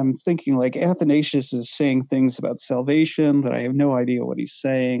I'm thinking, like, Athanasius is saying things about salvation that I have no idea what he's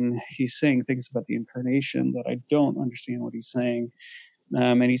saying. He's saying things about the incarnation that I don't understand what he's saying.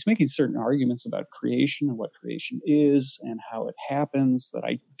 And he's making certain arguments about creation and what creation is and how it happens that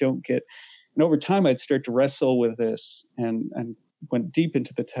I don't get. And over time, I'd start to wrestle with this and went deep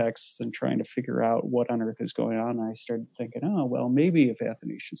into the text and trying to figure out what on earth is going on. And I started thinking, oh, well, maybe if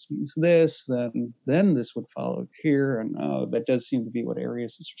Athanasius means this, then this would follow here. And that does seem to be what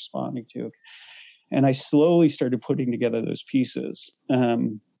Arius is responding to. And I slowly started putting together those pieces.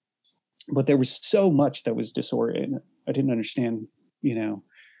 But there was so much that was disorienting. I didn't understand,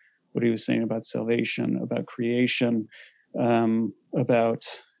 what he was saying about salvation, about creation, about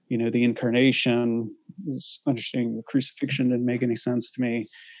the incarnation, understanding the crucifixion didn't make any sense to me,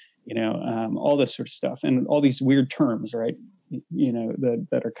 all this sort of stuff. And all these weird terms, right,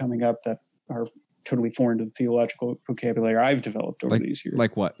 that are coming up that are totally foreign to the theological vocabulary I've developed over these years.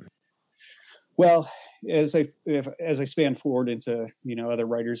 Like what? Well, as I span forward into, other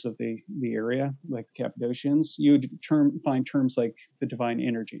writers of the area, like the Cappadocians, you'd find terms like the divine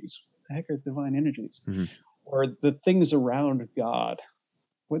energies. What the heck are divine energies? Or the things around God.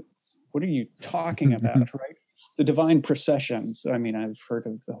 What are you talking about, right? The divine processions. I mean, I've heard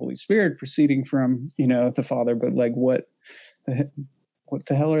of the Holy Spirit proceeding from, the Father, but like what the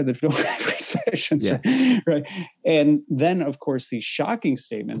hell are the divine processions, right? And then, of course, these shocking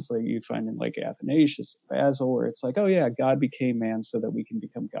statements like you find in like Athanasius, Basil, where it's like, oh yeah, God became man so that we can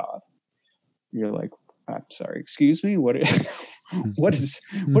become God. You're like, I'm sorry, excuse me, what does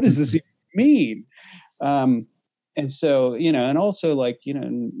this even mean? And so, and also like,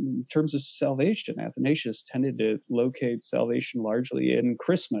 in terms of salvation, Athanasius tended to locate salvation largely in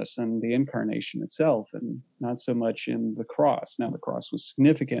Christmas and the incarnation itself, and not so much in the cross. Now, the cross was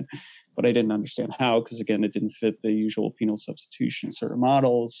significant, but I didn't understand how, because again, it didn't fit the usual penal substitution sort of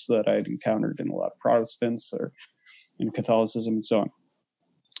models that I'd encountered in a lot of Protestants or in Catholicism and so on.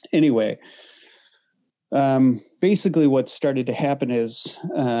 Anyway, basically what started to happen is,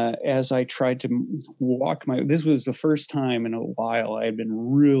 as I tried to this was the first time in a while I had been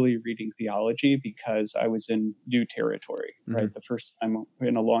really reading theology because I was in new territory, right? The first time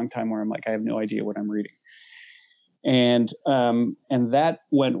in a long time where I'm like, I have no idea what I'm reading. And that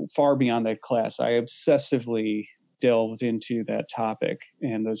went far beyond that class. I obsessively delved into that topic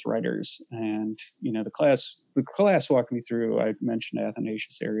and those writers. And, the class walked me through, I mentioned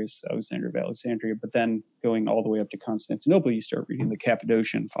Athanasius, Arius, Alexander of Alexandria, but then going all the way up to Constantinople, you start reading the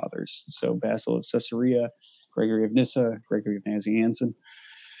Cappadocian fathers. So Basil of Caesarea, Gregory of Nyssa, Gregory of Nazianzen.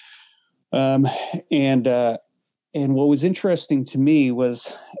 And what was interesting to me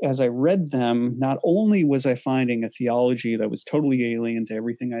was, as I read them, not only was I finding a theology that was totally alien to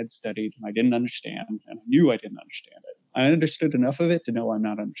everything I'd studied and I didn't understand, and I knew I didn't understand it. I understood enough of it to know I'm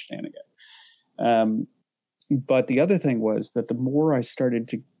not understanding it. But the other thing was that the more I started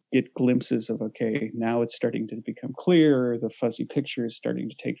to get glimpses of, okay, now it's starting to become clear, the fuzzy picture is starting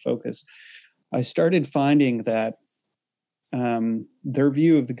to take focus, I started finding that their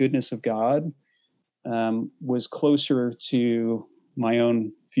view of the goodness of God was closer to my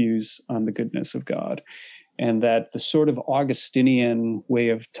own views on the goodness of God. And that the sort of Augustinian way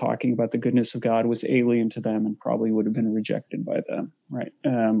of talking about the goodness of God was alien to them and probably would have been rejected by them, right?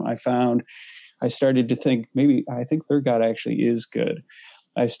 I started to think, I think their God actually is good.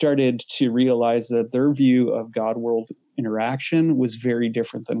 I started to realize that their view of God-world interaction was very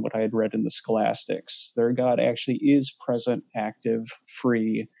different than what I had read in the scholastics. Their God actually is present, active,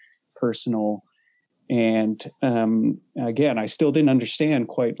 free, personal. And again, I still didn't understand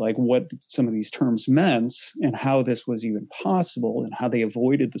quite like what some of these terms meant and how this was even possible and how they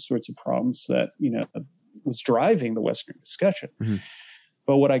avoided the sorts of problems that, was driving the Western discussion. Mm-hmm.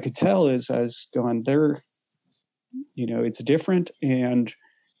 But what I could tell is I was going, it's different, and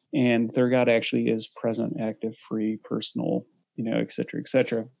their God actually is present, active, free, personal, et cetera, et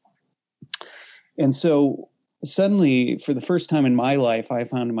cetera. And so suddenly, for the first time in my life, I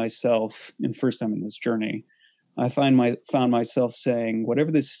found myself, and first time in this journey, I found myself saying,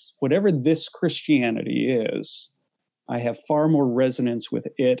 whatever this Christianity is, I have far more resonance with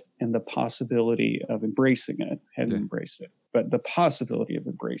it and the possibility of embracing it. Hadn't embraced it, but the possibility of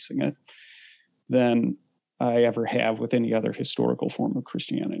embracing it than I ever have with any other historical form of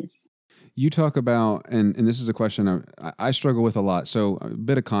Christianity. You talk about, and this is a question I struggle with a lot. So a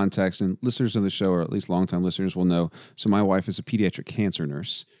bit of context, and listeners of the show, or at least longtime listeners, will know. So my wife is a pediatric cancer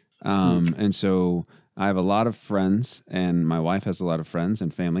nurse. And so I have a lot of friends, and my wife has a lot of friends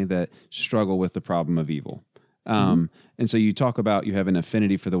and family that struggle with the problem of evil. And so you talk about you have an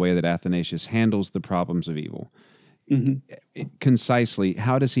affinity for the way that Athanasius handles the problems of evil. Mm-hmm. Concisely,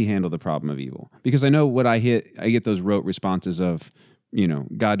 how does he handle the problem of evil? Because I know I get those rote responses of,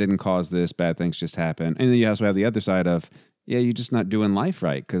 God didn't cause this, bad things just happen. And then you also have the other side of, you're just not doing life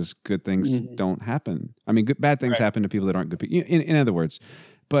right because good things don't happen. I mean, bad things happen to people that aren't good people. In other words,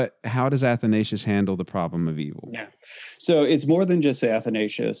 but how does Athanasius handle the problem of evil? Yeah. So it's more than just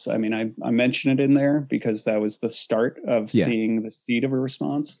Athanasius. I mean, I mentioned it in there because that was the start of seeing the seed of a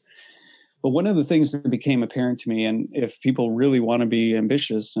response. But one of the things that became apparent to me, and if people really want to be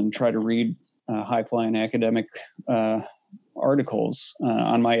ambitious and try to read high-flying academic articles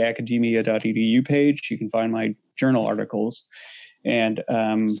on my academia.edu page, you can find my journal articles, and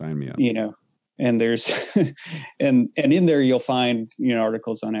sign me up. And there's and in there you'll find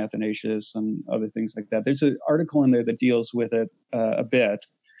articles on Athanasius and other things like that. There's an article in there that deals with it a bit,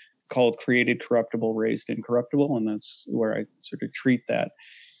 called "Created Corruptible, Raised Incorruptible," and that's where I sort of treat that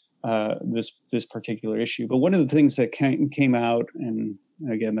this particular issue. But one of the things that came out, and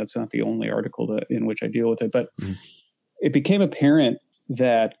again, that's not the only article in which I deal with it, but it became apparent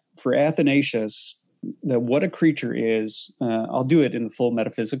that for Athanasius, that what a creature is, I'll do it in the full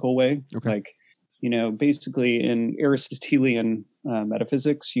metaphysical way. Okay. Like, basically in Aristotelian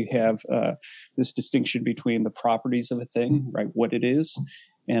metaphysics, you have this distinction between the properties of a thing, right, what it is,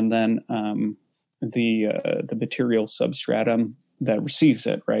 and then the material substratum that receives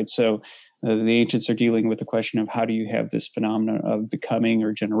it, right? So the ancients are dealing with the question of how do you have this phenomenon of becoming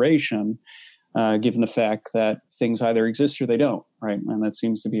or generation, given the fact that things either exist or they don't, right? And that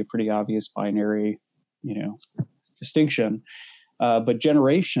seems to be a pretty obvious binary, distinction. But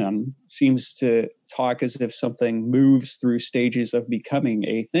generation seems to talk as if something moves through stages of becoming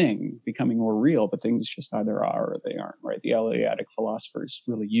a thing, becoming more real, but things just either are or they aren't, right? The Eleatic philosophers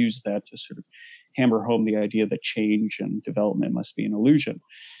really use that to sort of hammer home the idea that change and development must be an illusion.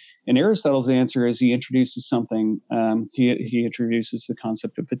 And Aristotle's answer is he introduces something, he introduces the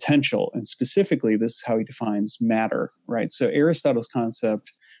concept of potential. And specifically, this is how he defines matter, right? So Aristotle's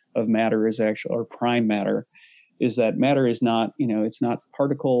concept of matter is actually, or prime matter, is that matter is not, it's not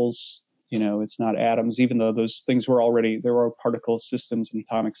particles, it's not atoms, even though those things there were particle systems and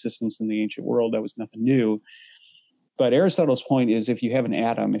atomic systems in the ancient world. That was nothing new. But Aristotle's point is if you have an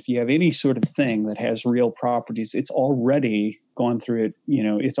atom, if you have any sort of thing that has real properties, it's already gone through it,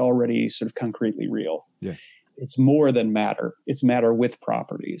 it's already sort of concretely real. Yeah. It's more than matter. It's matter with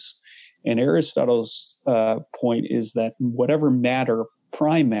properties. And Aristotle's point is that whatever matter,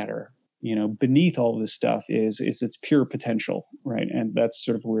 prime matter, beneath all of this stuff is its pure potential, right? And that's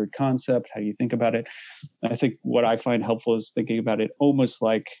sort of a weird concept. How do you think about it? I think what I find helpful is thinking about it almost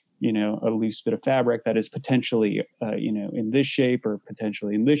like, a loose bit of fabric that is potentially, in this shape or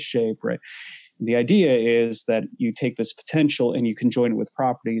potentially in this shape, right? And the idea is that you take this potential and you can join it with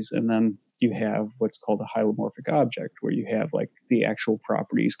properties, and then you have what's called a hylomorphic object, where you have like the actual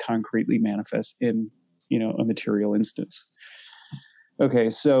properties concretely manifest in, a material instance.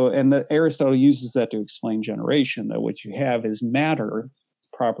 Okay, so, and Aristotle uses that to explain generation, that what you have is matter,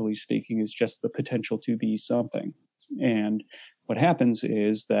 properly speaking, is just the potential to be something. And what happens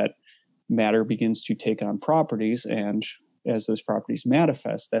is that matter begins to take on properties, and as those properties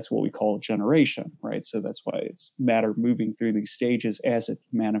manifest, that's what we call generation, right? So that's why it's matter moving through these stages as it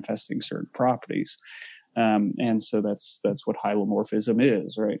manifesting certain properties. And so that's what hylomorphism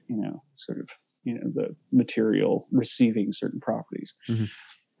is, right? Sort of, the material receiving certain properties. Mm-hmm.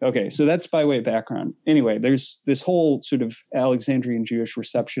 Okay, so that's by way of background. Anyway, there's this whole sort of Alexandrian Jewish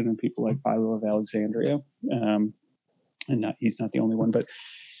reception and people like Philo of Alexandria, and he's not the only one, but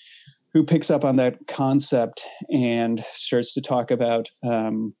who picks up on that concept and starts to talk about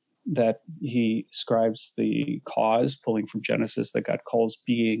that he ascribes the cause pulling from Genesis that God calls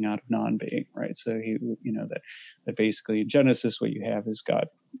being out of non-being, right? So he, that basically in Genesis, what you have is God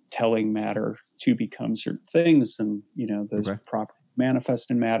telling matter to become certain things, and those properties manifest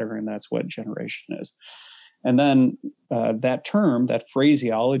in matter, and that's what generation is. And then that term, that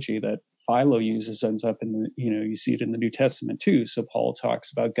phraseology that Philo uses ends up in you see it in the New Testament too. So Paul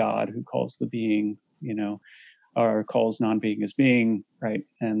talks about God who calls the being, or calls non-being as being, right?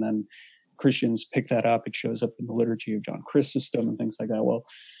 And then Christians pick that up. It shows up in the liturgy of John Chrysostom and things like that. Well,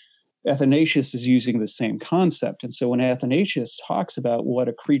 Athanasius is using the same concept. And so when Athanasius talks about what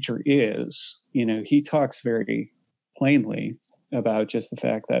a creature is, he talks very plainly about just the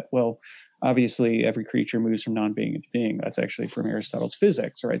fact that, well, obviously every creature moves from non-being into being. That's actually from Aristotle's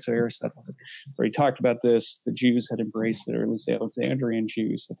physics, right? So Aristotle had already talked about this. The Jews had embraced it, or at least the Alexandrian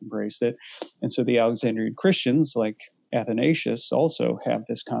Jews had embraced it. And so the Alexandrian Christians, like Athanasius, also have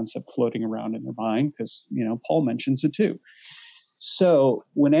this concept floating around in their mind because, Paul mentions it too. So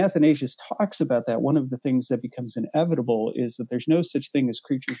when Athanasius talks about that, one of the things that becomes inevitable is that there's no such thing as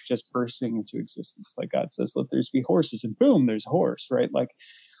creatures just bursting into existence. Like God says, let there be horses, and boom, there's a horse, right? Like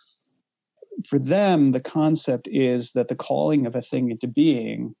for them, the concept is that the calling of a thing into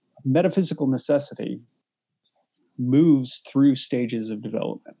being, metaphysical necessity, moves through stages of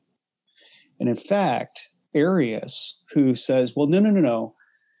development. And in fact, Arius, who says, well, no.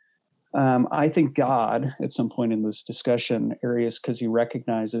 I think God, at some point in this discussion, Arius, because he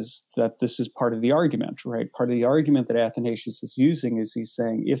recognizes that this is part of the argument, right? Part of the argument that Athanasius is using is he's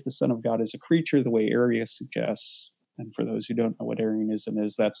saying, if the Son of God is a creature, the way Arius suggests, and for those who don't know what Arianism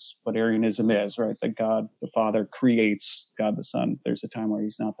is, that's what Arianism is, right? That God the Father creates God the Son. There's a time where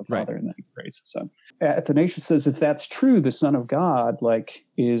he's not the Father, right, and then he creates the Son. Athanasius says if that's true, the Son of God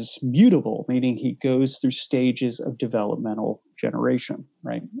is mutable, meaning he goes through stages of developmental generation,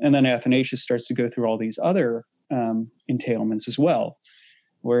 right? And then Athanasius starts to go through all these other entailments as well,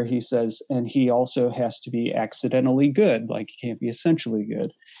 where he says, and he also has to be accidentally good, like he can't be essentially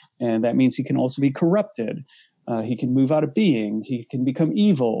good. And that means he can also be corrupted. He can move out of being. He can become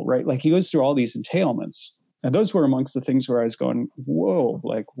evil, right? Like he goes through all these entailments. And those were amongst the things where I was going, whoa,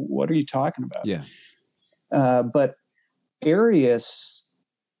 like, what are you talking about? Yeah. But Arius,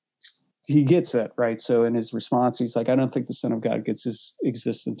 he gets it, right? So in his response, he's like, I don't think the Son of God gets his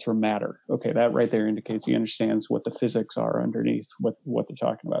existence from matter. Okay, that right there indicates he understands what the physics are underneath what they're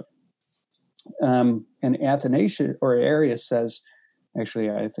talking about. And Athanasius, or Arius says, actually,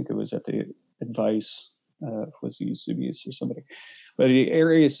 I think it was at the advice, was Eusebius or somebody, but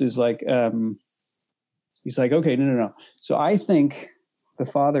Arius is like, he's like, okay, no. So I think the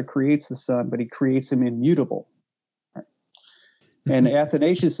Father creates the Son, but he creates him immutable. Right? And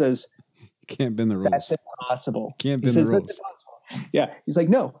Athanasius says, can't bend the rules. That's impossible. Can't bend the rules. That's impossible. Yeah. He's like,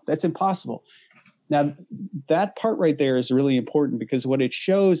 no, that's impossible. Now, that part right there is really important because what it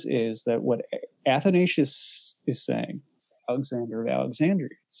shows is that what Athanasius is saying, Alexander of Alexandria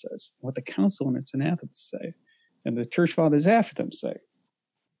says, what the council in its anathemas say, and the church fathers after them say,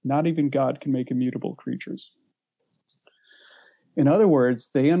 not even God can make immutable creatures. In other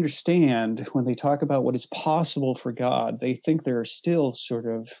words, they understand when they talk about what is possible for God, they think there are still sort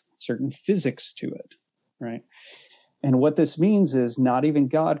of certain physics to it, right? And what this means is not even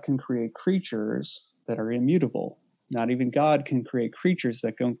God can create creatures that are immutable. Not even God can create creatures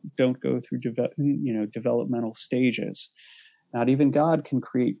that don't go through developmental stages. Not even God can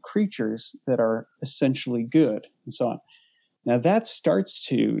create creatures that are essentially good, and so on. Now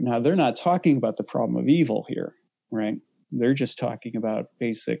now they're not talking about the problem of evil here, right? They're just talking about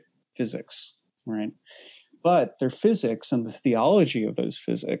basic physics, right? But their physics and the theology of those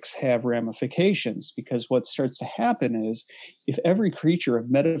physics have ramifications because what starts to happen is if every creature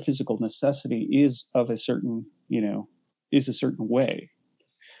of metaphysical necessity is of a certain, is a certain way,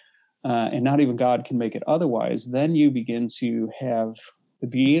 and not even God can make it otherwise, then you begin to have the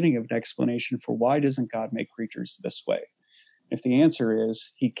beginning of an explanation for why doesn't God make creatures this way? If the answer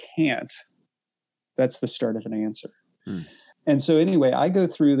is he can't, that's the start of an answer. And so anyway, I go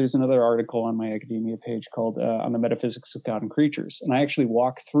through, there's another article on my academia page called On the Metaphysics of God and Creatures. And I actually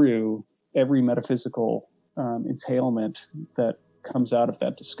walk through every metaphysical entailment that comes out of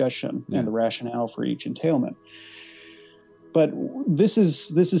that discussion and the rationale for each entailment. But this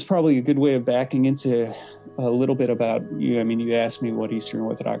is probably a good way of backing into a little bit about you. I mean, you asked me what Eastern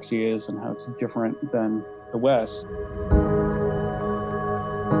Orthodoxy is and how it's different than the West.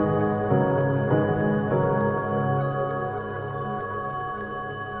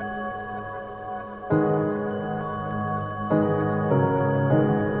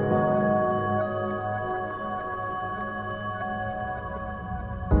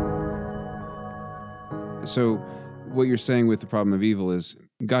 So what you're saying with the problem of evil is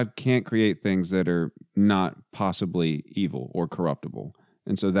God can't create things that are not possibly evil or corruptible.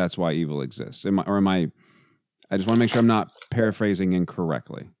 And so that's why evil exists. I just want to make sure I'm not paraphrasing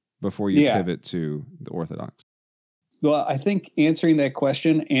incorrectly before you pivot to the Orthodox. Well, I think answering that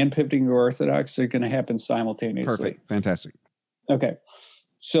question and pivoting to Orthodox are going to happen simultaneously. Perfect. Fantastic. Okay.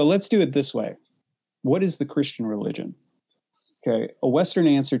 So let's do it this way. What is the Christian religion? Okay. A Western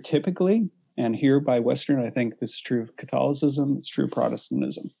answer typically, and here by Western, I think this is true of Catholicism, it's true of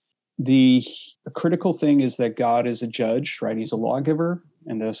Protestantism. The critical thing is that God is a judge, right? He's a lawgiver,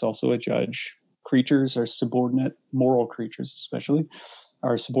 and thus also a judge. Creatures are subordinate, moral creatures especially,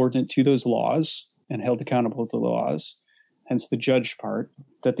 are subordinate to those laws and held accountable to the laws, hence the judge part.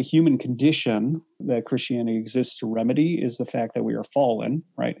 That the human condition that Christianity exists to remedy is the fact that we are fallen,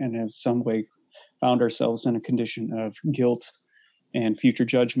 right? And have some way found ourselves in a condition of guilt and future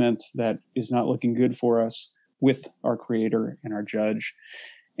judgment that is not looking good for us with our Creator and our judge,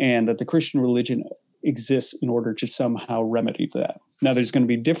 and that the Christian religion exists in order to somehow remedy that. Now, there's going to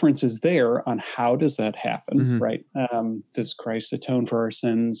be differences there on how does that happen, right? Does Christ atone for our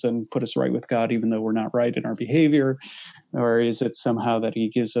sins and put us right with God, even though we're not right in our behavior? Or is it somehow that he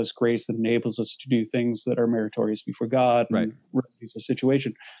gives us grace that enables us to do things that are meritorious before God and remedies our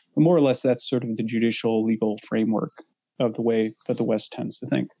situation? But more or less, that's sort of the judicial legal framework of the way that the West tends to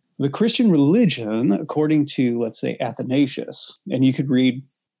think. The Christian religion, according to, let's say, Athanasius, and you could read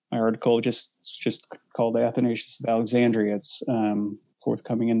my article just called Athanasius of Alexandria. It's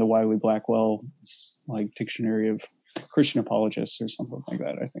forthcoming in the Wiley Blackwell, it's like Dictionary of Christian Apologists or something like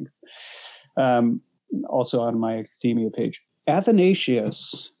that, I think. Also on my academia page.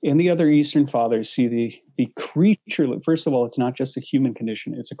 Athanasius and the other Eastern fathers see the creaturely, first of all, it's not just a human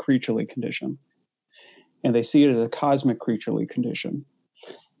condition, it's a creaturely condition. And they see it as a cosmic creaturely condition.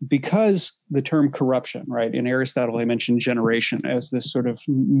 Because the term corruption, right? In Aristotle, I mentioned generation as this sort of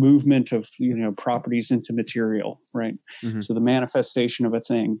movement of, properties into material, right? So the manifestation of a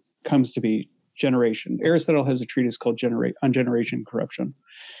thing comes to be generation. Aristotle has a treatise called On Generation and Corruption.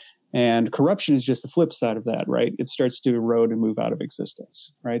 And corruption is just the flip side of that, right? It starts to erode and move out of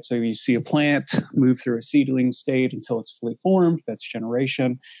existence, right? So you see a plant move through a seedling state until it's fully formed. That's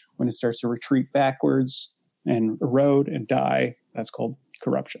generation. When it starts to retreat backwards and erode and die, that's called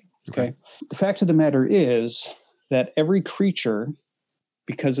corruption. Okay. The fact of the matter is that every creature,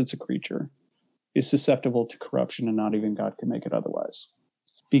 because it's a creature, is susceptible to corruption, and not even God can make it otherwise.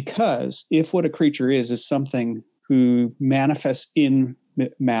 Because if what a creature is something who manifests in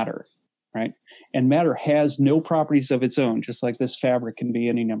matter, right? And matter has no properties of its own, just like this fabric can be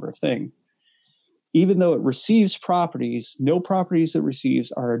any number of things. Even though it receives properties, no properties it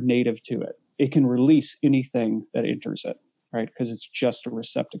receives are native to it. It can release anything that enters it, right? Because it's just a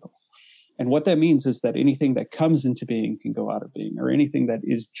receptacle. And what that means is that anything that comes into being can go out of being, or anything that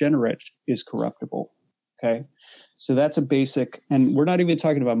is generate is corruptible, okay? So that's a basic, and we're not even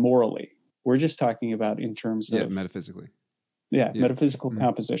talking about morally. We're just talking about in terms of... metaphysically. Yeah, metaphysical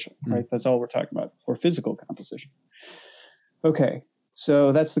composition, right? That's all we're talking about, or physical composition. Okay,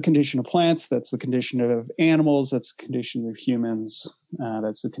 so that's the condition of plants, that's the condition of animals, that's the condition of humans,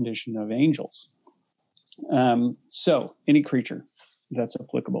 that's the condition of angels. So any creature that's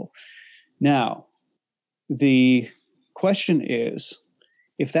applicable. Now, the question is,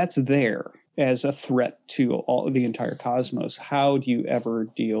 if that's there as a threat to all of the entire cosmos, how do you ever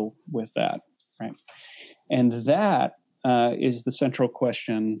deal with that, right? And that is the central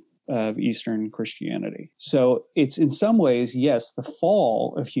question of Eastern Christianity. So it's in some ways, yes, the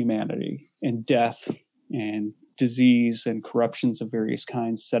fall of humanity and death and disease and corruptions of various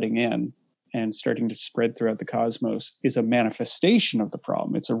kinds setting in and starting to spread throughout the cosmos is a manifestation of the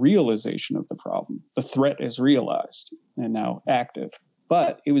problem. It's a realization of the problem. The threat is realized and now active,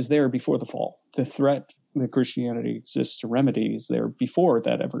 but it was there before the fall. The threat that Christianity exists to remedy is there before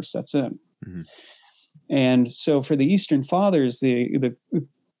that ever sets in. And so for the Eastern Fathers, the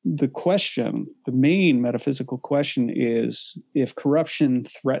the main metaphysical question is if corruption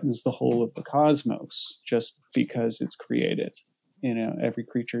threatens the whole of the cosmos just because it's created. Every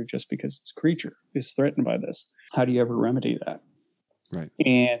creature, just because it's a creature, is threatened by this. How do you ever remedy that? Right.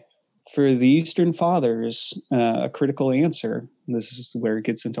 And for the Eastern Fathers, a critical answer, and this is where it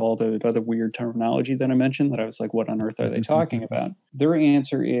gets into all the other weird terminology that I mentioned, that I was like, what on earth are they talking about? Their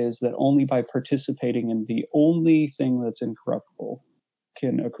answer is that only by participating in the only thing that's incorruptible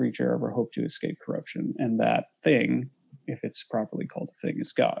can a creature ever hope to escape corruption. And that thing, if it's properly called a thing,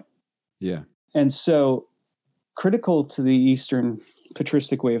 is God. Yeah. And so critical to the Eastern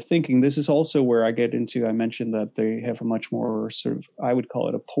patristic way of thinking, this is also where I mentioned that they have a much more sort of, I would call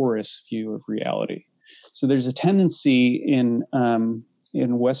it a porous view of reality. So there's a tendency in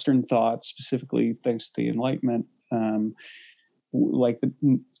Western thought, specifically thanks to the Enlightenment, like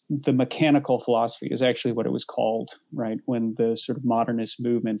the mechanical philosophy is actually what it was called, right? When the sort of modernist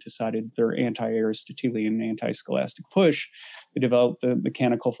movement decided their anti-Aristotelian, anti-scholastic push, they developed the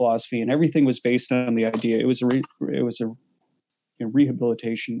mechanical philosophy, and everything was based on the idea. It was a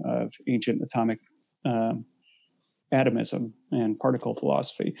rehabilitation of ancient atomic atomism and particle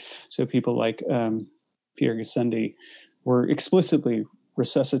philosophy. So people like Pierre Gassendi were explicitly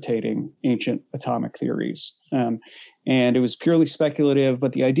resuscitating ancient atomic theories. And it was purely speculative,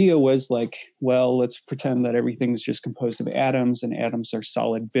 but the idea was like, well, let's pretend that everything's just composed of atoms, and atoms are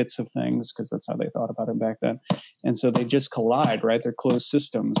solid bits of things, because that's how they thought about it back then. And so they just collide, right? They're closed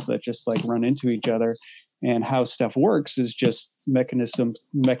systems that just like run into each other. And how stuff works is just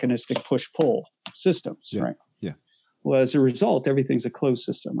mechanistic push-pull systems, right? Yeah. Well, as a result, everything's a closed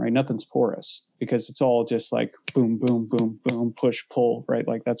system, right? Nothing's porous, because it's all just like boom, boom, boom, boom, push, pull, right?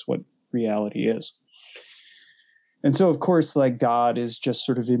 Like that's what reality is. And so, of course, like God is just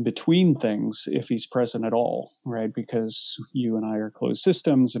sort of in between things if he's present at all, right? Because you and I are closed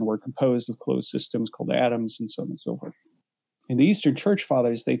systems, and we're composed of closed systems called atoms, and so on and so forth. In the Eastern Church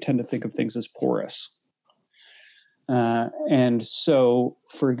Fathers, they tend to think of things as porous. And so,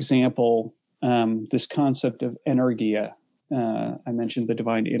 for example, this concept of energia, I mentioned the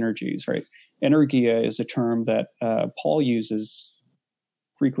divine energies, right? Energia is a term that Paul uses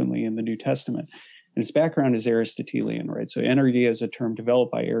frequently in the New Testament. And its background is Aristotelian, right? So energia is a term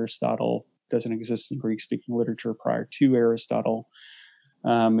developed by Aristotle, doesn't exist in Greek-speaking literature prior to Aristotle.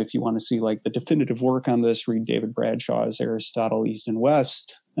 If you want to see like the definitive work on this, read David Bradshaw's Aristotle, East and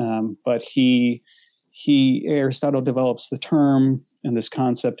West. But Aristotle develops the term and this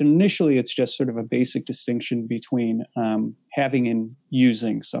concept. And initially, it's just sort of a basic distinction between having and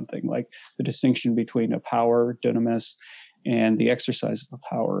using something, like the distinction between a power, dunamis, and the exercise of a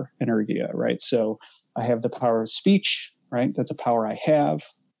power, energia, right? So I have the power of speech, right? That's a power I have.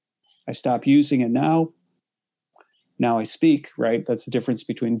 I stop using it now. Now I speak, right? That's the difference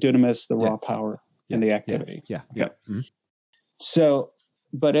between dunamis, the raw power, and the activity. Yeah. Mm-hmm. So,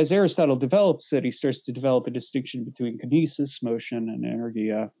 but as Aristotle develops it, he starts to develop a distinction between kinesis, motion, and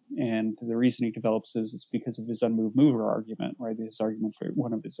energia. And the reason he develops this is because of his unmoved mover argument, right?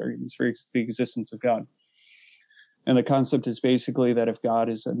 One of his arguments for the existence of God. And the concept is basically that if God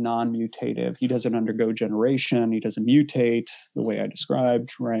is a non-mutative, he doesn't undergo generation, he doesn't mutate the way I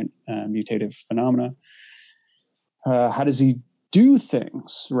described, right? Mutative phenomena. How does he do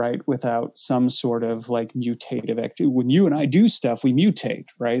things, right, without some sort of like mutative activity? When you and I do stuff, we mutate,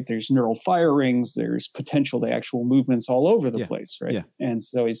 right? There's neural firings, there's potential to actual movements all over the place, right? Yeah. And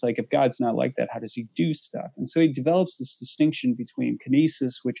so he's like, if God's not like that, how does he do stuff? And so he develops this distinction between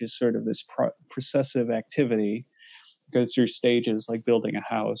kinesis, which is sort of this processive activity, goes through stages like building a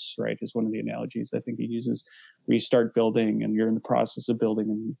house, right, is one of the analogies I think he uses, where you start building and you're in the process of building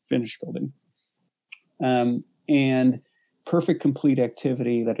and you finish building. And perfect, complete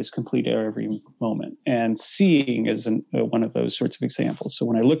activity that is complete at every moment. And seeing is one of those sorts of examples. So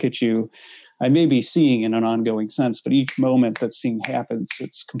when I look at you, I may be seeing in an ongoing sense, but each moment that seeing happens,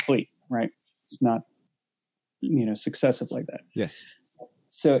 it's complete, right? It's not, successive like that. Yes.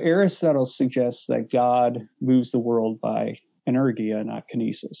 So Aristotle suggests that God moves the world by energia, not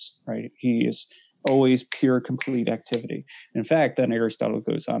kinesis, right? He is always pure, complete activity. In fact, then Aristotle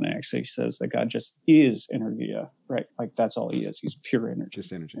goes on and actually says that God just is energia, right? Like that's all he is. He's pure energy.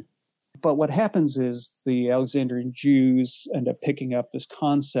 Just energy. But what happens is the Alexandrian Jews end up picking up this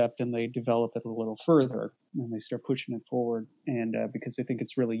concept and they develop it a little further and they start pushing it forward. And because they think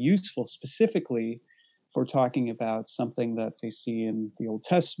it's really useful, specifically for talking about something that they see in the Old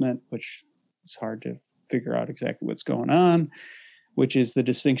Testament, which is hard to figure out exactly what's going on, which is the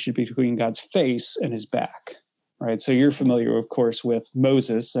distinction between God's face and his back, right? So you're familiar, of course, with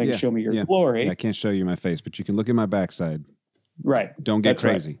Moses saying, show me your glory. Yeah, I can't show you my face, but you can look at my backside. Right. Don't get That's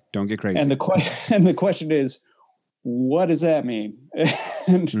right. crazy. Don't get crazy. And the question is, what does that mean?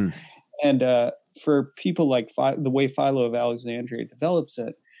 And for people like the way Philo of Alexandria develops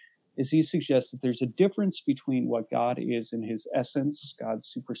it, is he suggests that there's a difference between what God is in his essence, God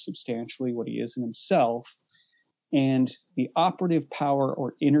supersubstantially, what he is in himself, and the operative power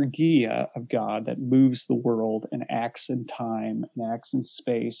or energia of God that moves the world and acts in time and acts in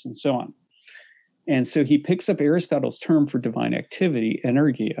space and so on. And so he picks up Aristotle's term for divine activity,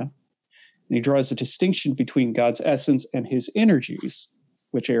 energia, and he draws a distinction between God's essence and his energies,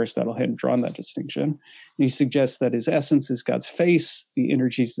 which Aristotle hadn't drawn that distinction. And he suggests that his essence is God's face, the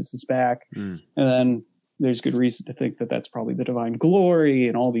energies is his back, and then there's good reason to think that that's probably the divine glory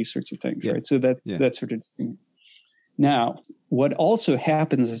and all these sorts of things, right? So that sort of thing. Now, what also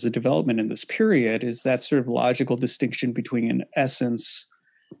happens as a development in this period is that sort of logical distinction between an essence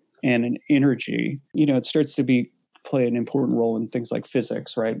and an energy. It starts to play an important role in things like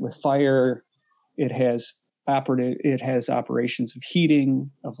physics, right? With fire, it has operations of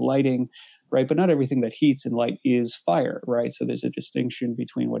heating, of lighting, right? But not everything that heats and light is fire, right? So there's a distinction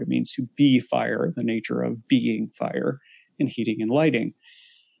between what it means to be fire, the nature of being fire, and heating and lighting.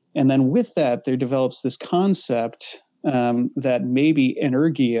 And then with that, there develops this concept that maybe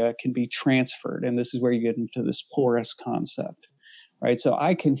energia can be transferred. And this is where you get into this porous concept, right? So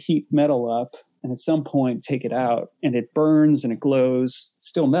I can heat metal up and at some point take it out and it burns and it glows,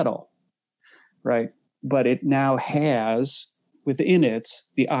 still metal, right? But it now has within it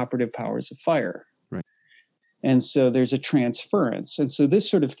the operative powers of fire. Right. And so there's a transference. And so this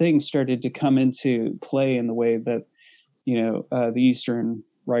sort of thing started to come into play in the way that, the Eastern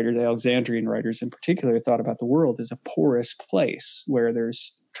writers, the Alexandrian writers in particular, thought about the world as a porous place where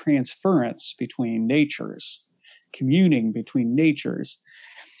there's transference between natures, communing between natures.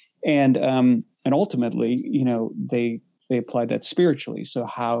 And ultimately, they applied that spiritually. So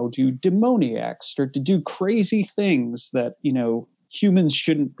how do demoniacs start to do crazy things that, humans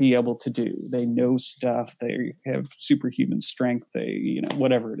shouldn't be able to do? They know stuff, they have superhuman strength,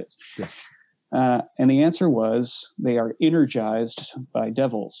 whatever it is. Yeah. And the answer was they are energized by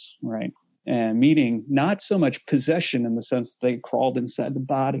devils, right? And meaning not so much possession in the sense that they crawled inside the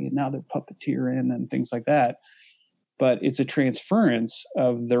body and now they're puppeteering and things like that, but it's a transference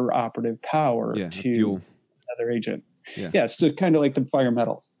of their operative power to another agent. Yeah, so kind of like the fire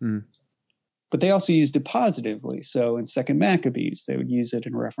metal. But they also used it positively. So in Second Maccabees, they would use it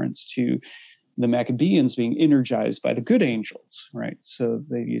in reference to the Maccabeans being energized by the good angels, right? So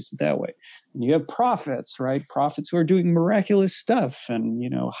they use it that way. And you have prophets, right? Prophets who are doing miraculous stuff. And,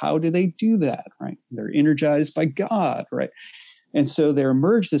 how do they do that, right? They're energized by God, right? And so there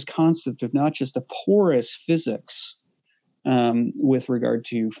emerged this concept of not just a porous physics with regard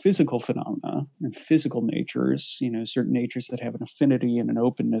to physical phenomena and physical natures, certain natures that have an affinity and an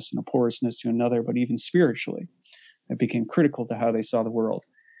openness and a porousness to another, but even spiritually. It became critical to how they saw the world.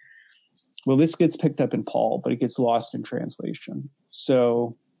 Well, this gets picked up in Paul, but it gets lost in translation.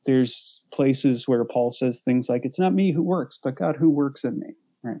 So there's places where Paul says things like, it's not me who works, but God who works in me,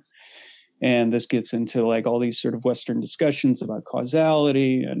 right? And this gets into like all these sort of Western discussions about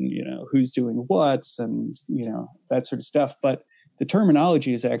causality and, who's doing what and, that sort of stuff. But the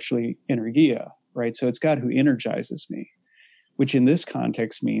terminology is actually energia, right? So it's God who energizes me, which in this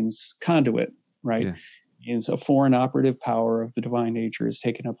context means conduit, right? Yeah. Means a foreign operative power of the divine nature is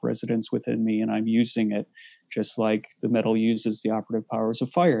taken up residence within me and I'm using it just like the metal uses the operative powers of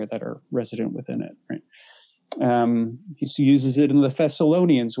fire that are resident within it, right? He uses it in the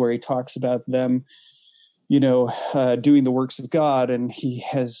Thessalonians where he talks about them, doing the works of God, and he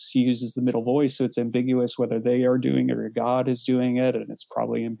uses the middle voice, so it's ambiguous whether they are doing it or God is doing it, and it's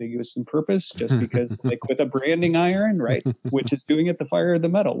probably ambiguous in purpose, just because like with a branding iron, right, which is doing it, the fire or the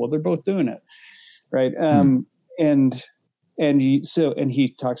metal? Well, they're both doing it, right? And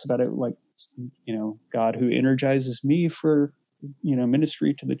he talks about it like, God who energizes me for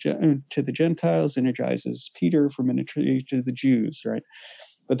ministry to the Gentiles, energizes Peter for ministry to the Jews, right?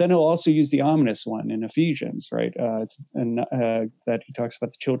 But then he'll also use the ominous one in Ephesians, right? That he talks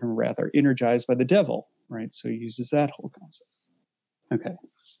about the children of wrath are energized by the devil, right? So he uses that whole concept. Okay,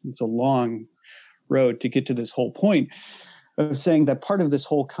 it's a long road to get to this whole point of saying that part of this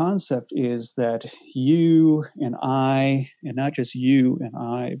whole concept is that you and I, and not just you and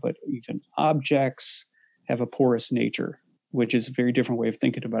I, but even objects have a porous nature, which is a very different way of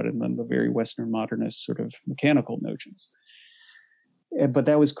thinking about it than the very Western modernist sort of mechanical notions. But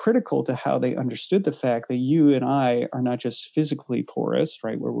that was critical to how they understood the fact that you and I are not just physically porous,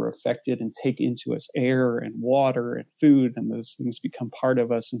 right, where we're affected and take into us air and water and food, and those things become part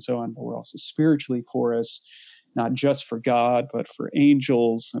of us and so on, but we're also spiritually porous. not just for God, but for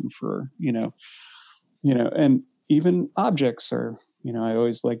angels and for, and even objects are, I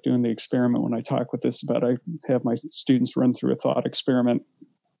always like doing the experiment when I talk with this about, I have my students run through a thought experiment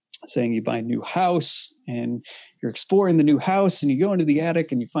saying you buy a new house and you're exploring the new house and you go into the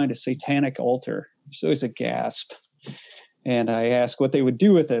attic and you find a satanic altar. There's always a gasp. And I ask what they would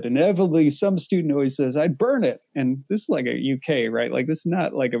do with it. And inevitably, some student always says, I'd burn it. And this is like a UK, right? Like, this is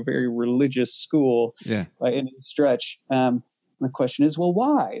not like a very religious school by any stretch. The question is, well,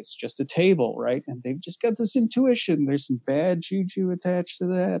 why? It's just a table, right? And they've just got this intuition. There's some bad juju attached to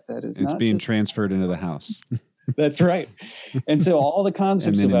that. That is it's being transferred into the house. That's right. And so all the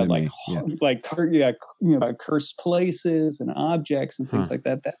concepts about cursed places and objects and things like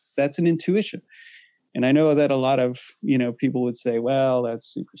that, that's an intuition. And I know that a lot of, people would say, well,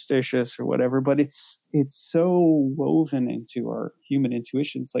 that's superstitious or whatever, but it's so woven into our human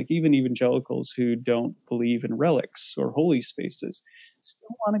intuitions. Like even evangelicals who don't believe in relics or holy spaces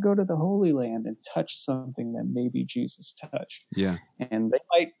still want to go to the Holy Land and touch something that maybe Jesus touched. Yeah. And they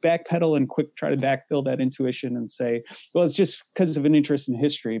might backpedal and try to backfill that intuition and say, well, it's just because of an interest in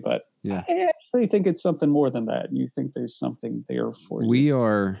history. But I actually think it's something more than that. You think there's something there for you.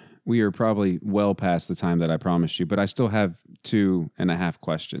 We are probably well past the time that I promised you, but I still have 2.5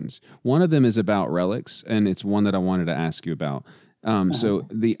 questions. One of them is about relics, and it's one that I wanted to ask you about. So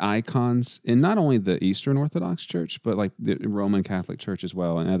the icons in not only the Eastern Orthodox Church, but like the Roman Catholic Church as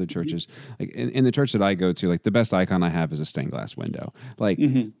well, and other churches. Like in the church that I go to, like the best icon I have is a stained glass window. Like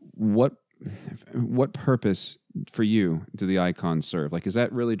what purpose for you do the icons serve? Like, is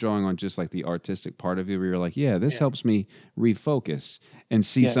that really drawing on just like the artistic part of you where you're like, this helps me refocus and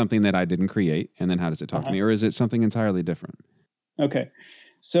see something that I didn't create? And then how does it talk to me? Or is it something entirely different? Okay.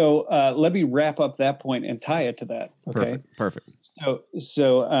 So let me wrap up that point and tie it to that. Okay. Perfect.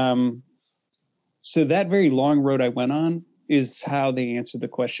 So that very long road I went on is how they answered the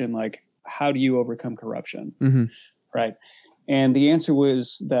question, like, how do you overcome corruption? Mm-hmm. Right. And the answer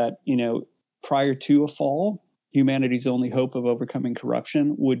was that, prior to a fall, humanity's only hope of overcoming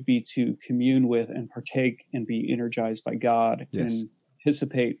corruption would be to commune with and partake and be energized by God and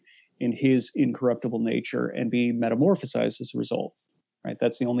participate in his incorruptible nature and be metamorphosized as a result. Right.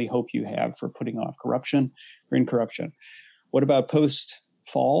 That's the only hope you have for putting off corruption or incorruption. What about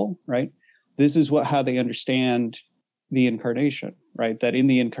post-fall? Right. This is how they understand the incarnation. Right. That in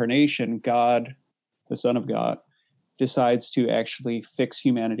the incarnation, God, the Son of God, decides to actually fix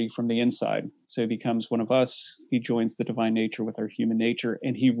humanity from the inside. So he becomes one of us. He joins the divine nature with our human nature,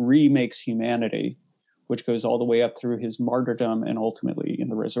 and he remakes humanity, which goes all the way up through his martyrdom, and ultimately in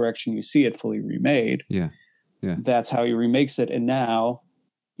the resurrection, you see it fully remade. Yeah. That's how he remakes it. And now,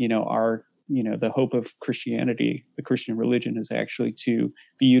 the hope of Christianity, the Christian religion, is actually to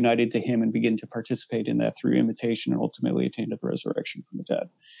be united to him and begin to participate in that through imitation and ultimately attain to the resurrection from the dead.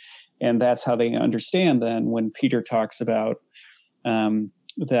 And that's how they understand then when Peter talks about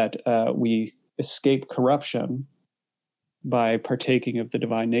that we escape corruption by partaking of the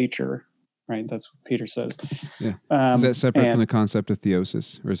divine nature, right? That's what Peter says. Yeah. Is that separate from the concept of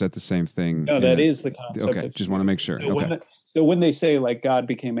theosis, or is that the same thing? No, that is the concept. Okay, just want to make sure. So when they say like God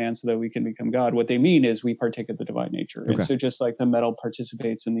became man so that we can become God, what they mean is we partake of the divine nature. Okay. And so just like the metal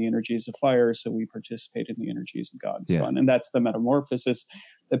participates in the energies of fire, so we participate in the energies of God and so on. And that's the metamorphosis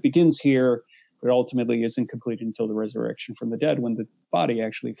that begins here, but ultimately isn't completed until the resurrection from the dead, when the body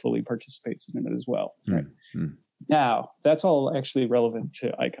actually fully participates in it as well. Right. Mm-hmm. Now, that's all actually relevant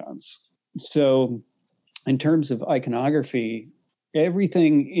to icons. So in terms of iconography,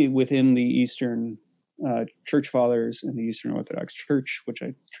 everything within the Eastern Church Fathers and the Eastern Orthodox Church, which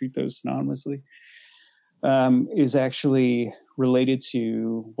I treat those synonymously, is actually related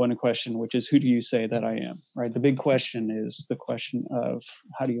to one question, which is, who do you say that I am? Right. The big question is the question of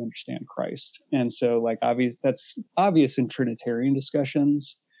how do you understand Christ? And so that's obvious in Trinitarian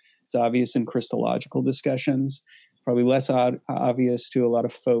discussions. It's obvious in Christological discussions. Probably less obvious to a lot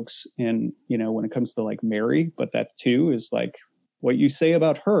of folks in, when it comes to like Mary, but that too is like what you say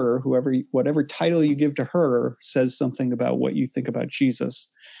about her, whatever title you give to her says something about what you think about Jesus.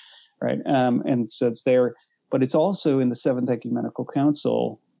 Right. And so it's there, but it's also in the Seventh Ecumenical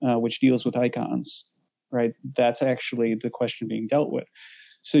Council, which deals with icons. Right. That's actually the question being dealt with.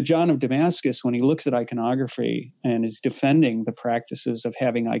 So John of Damascus, when he looks at iconography and is defending the practices of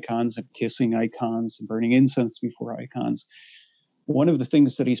having icons and kissing icons and burning incense before icons, one of the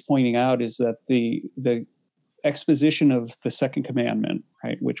things that he's pointing out is that the exposition of the second commandment,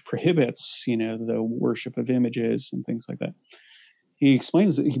 right, which prohibits, the worship of images and things like that. He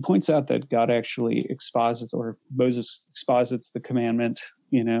points out that God actually exposits, or Moses exposits the commandment,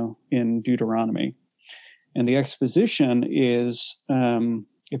 in Deuteronomy. And the exposition is,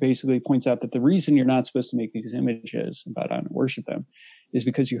 it basically points out that the reason you're not supposed to make these images and bow down and worship them is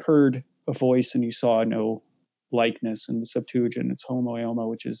because you heard a voice and you saw no likeness. In the Septuagint, it's homoioma,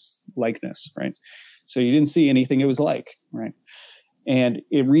 which is likeness, right? So you didn't see anything it was like, right? And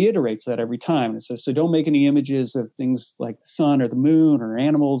it reiterates that every time. It says, so don't make any images of things like the sun or the moon or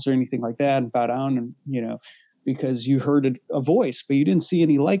animals or anything like that and bow down and, because you heard a voice, but you didn't see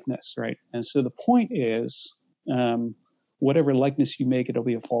any likeness, right? And so the point is, whatever likeness you make, it'll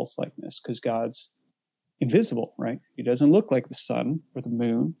be a false likeness because God's invisible, right? He doesn't look like the sun or the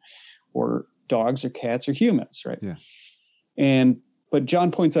moon or dogs or cats or humans, right? Yeah. But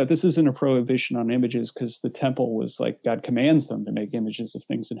John points out this isn't a prohibition on images because the temple was like God commands them to make images of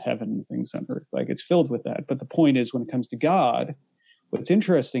things in heaven and things on earth. Like it's filled with that. But the point is, when it comes to God, what's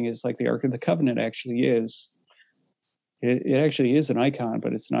interesting is like the Ark of the Covenant actually is. It actually is an icon,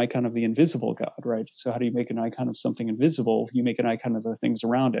 but it's an icon of the invisible God, right? So how do you make an icon of something invisible? You make an icon of the things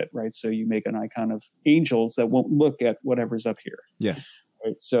around it, right? So you make an icon of angels that won't look at whatever's up here. Yeah.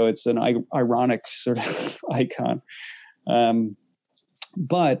 Right? So it's an ironic sort of icon.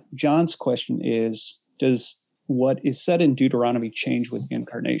 But John's question is, does what is said in Deuteronomy change with the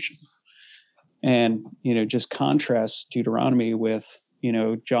incarnation? And, just contrast Deuteronomy with,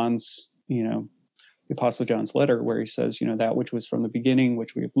 John's, the Apostle John's letter, where he says, that which was from the beginning,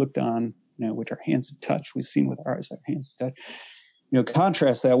 which we have looked on, which our hands have touched, we've seen with our eyes, our hands have touched.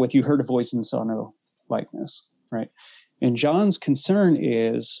 Contrast that with you heard a voice and saw no likeness, right? And John's concern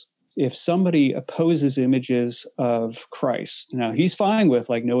is if somebody opposes images of Christ, now he's fine with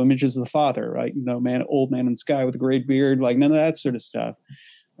like no images of the Father, right? Old man in the sky with a great beard, like none of that sort of stuff,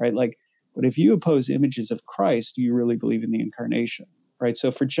 right? Like, but if you oppose images of Christ, do you really believe in the incarnation, right?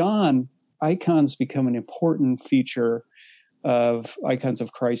 So for John, icons become an important feature of icons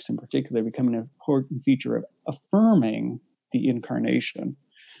of Christ in particular, become an important feature of affirming the incarnation.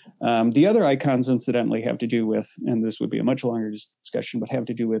 The other icons, incidentally, have to do with, and this would be a much longer discussion, but have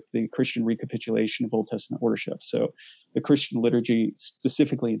to do with the Christian recapitulation of Old Testament worship. So the Christian liturgy,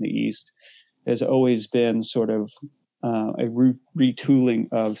 specifically in the East, has always been sort of a retooling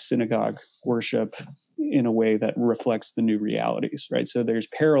of synagogue worship in a way that reflects the new realities, right? So there's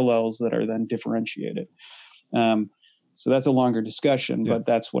parallels that are then differentiated. So that's a longer discussion, but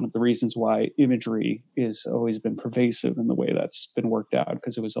that's one of the reasons why imagery has always been pervasive in the way that's been worked out,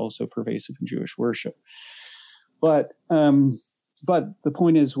 because it was also pervasive in Jewish worship. But the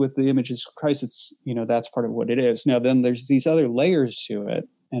point is, with the images of Christ, it's, that's part of what it is. Now, then there's these other layers to it,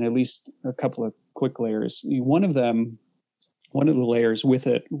 and at least a couple of quick layers. One of the layers with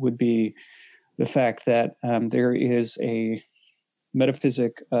it would be the fact that there is a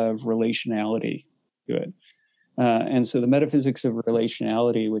metaphysic of relationality to it. And so the metaphysics of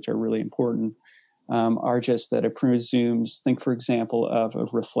relationality, which are really important, are just that it presumes, think, for example, of a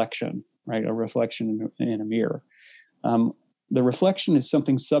reflection, right? A reflection in a mirror. The reflection is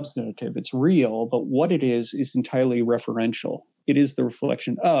something substantive. It's real, but what it is entirely referential. It is the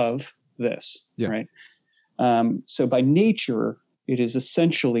reflection of this, right? So by nature, it is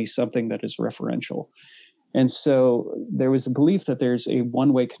essentially something that is referential. And so there was a belief that there's a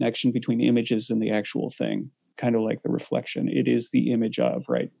one-way connection between images and the actual thing, kind of like the reflection. It is the image of,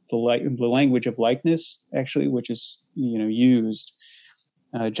 right? The language of likeness, actually, which is, used.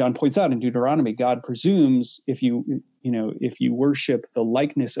 John points out in Deuteronomy, God presumes if you worship the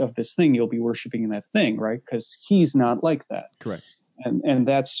likeness of this thing, you'll be worshiping that thing, right? Because he's not like that. Correct. And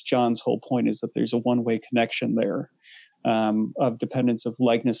that's John's whole point, is that there's a one-way connection there of dependence of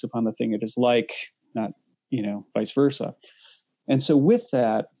likeness upon the thing it is like, not, vice versa. And so with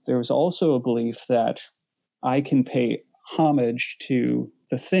that, there was also a belief that I can pay homage to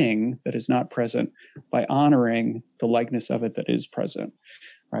the thing that is not present by honoring the likeness of it that is present,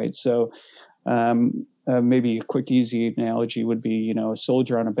 right? So maybe a quick, easy analogy would be, a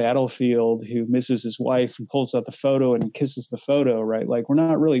soldier on a battlefield who misses his wife and pulls out the photo and kisses the photo, right? Like, we're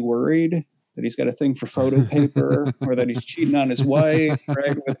not really worried that he's got a thing for photo paper or that he's cheating on his wife,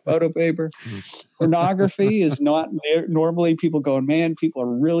 right, with photo paper. Pornography is not normally people going, man, people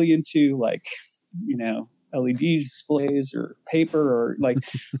are really into LED displays or paper, or like,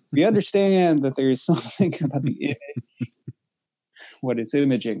 we understand that there's something about the image, what it's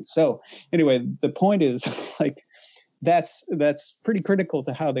imaging. So anyway, the point is, like, that's pretty critical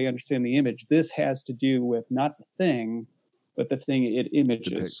to how they understand the image. This has to do with not the thing, but the thing it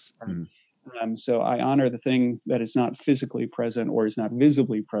images. So I honor the thing that is not physically present or is not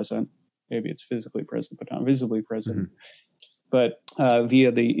visibly present. Maybe it's physically present, but not visibly present. But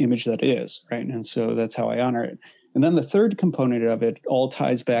via the image that is, right? And so that's how I honor it. And then the third component of it all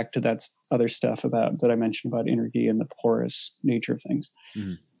ties back to that other stuff that I mentioned about energy and the porous nature of things.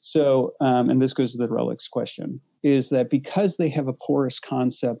 Mm-hmm. So, and this goes to the relics question, is that because they have a porous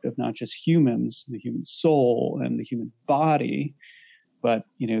concept of not just humans, the human soul and the human body, but,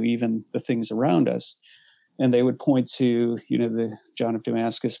 even the things around us. And they would point to, the John of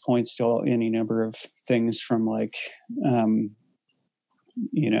Damascus points to any number of things from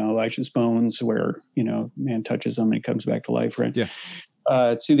Elijah's bones where, man touches them and he comes back to life, right? Yeah.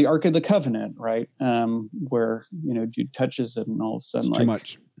 To the Ark of the Covenant, right? Where, dude touches it and all of a sudden, it's too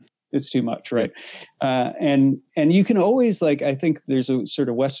much. It's too much, right? And you can always, I think there's a sort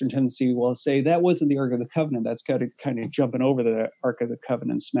of Western tendency, say that wasn't the Ark of the Covenant. That's kind of jumping over the Ark of the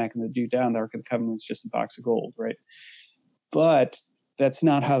Covenant, smacking the dude down. The Ark of the Covenant is just a box of gold, right? But that's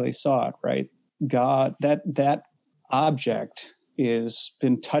not how they saw it, right? God, that object is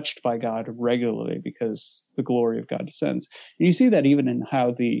been touched by God regularly because the glory of God descends. And you see that even in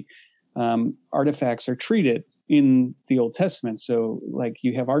how the artifacts are treated in the Old Testament. So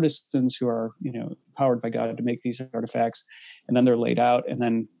you have artisans who are, powered by God to make these artifacts, and then they're laid out, and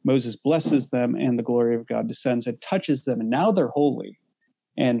then Moses blesses them and the glory of God descends and touches them. And now they're holy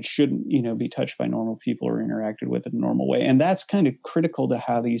and shouldn't, be touched by normal people or interacted with in a normal way. And that's kind of critical to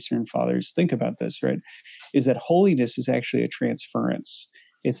how the Eastern Fathers think about this, right? Is that holiness is actually a transference.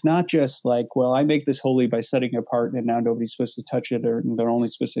 It's not just I make this holy by setting it apart and now nobody's supposed to touch it or they're only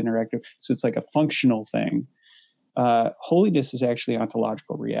supposed to interact with. So it's like a functional thing. Holiness is actually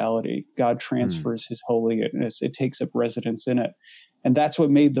ontological reality. God transfers his holiness. It takes up residence in it. And that's what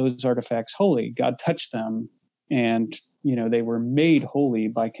made those artifacts holy. God touched them and, they were made holy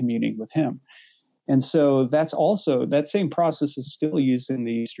by communing with him. And so that's also, that same process is still used in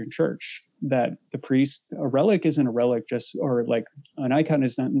the Eastern Church, that the priest, a relic isn't a relic an icon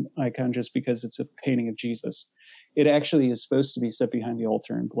is not an icon just because it's a painting of Jesus. It actually is supposed to be set behind the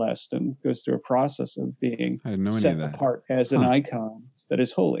altar and blessed and goes through a process of being set apart as an icon that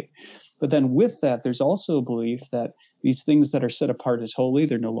is holy. But then with that, there's also a belief that these things that are set apart as holy,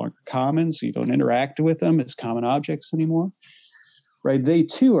 they're no longer common, so you don't interact with them as common objects anymore. Right? They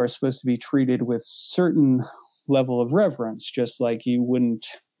too are supposed to be treated with certain level of reverence, just like you wouldn't,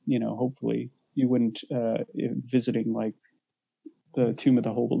 hopefully you wouldn't, visiting the tomb of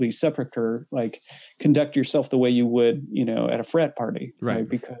the Holy Sepulchre, conduct yourself the way you would, at a frat party, right?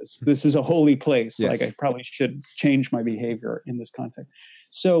 Because this is a holy place. Yes. I probably should change my behavior in this context.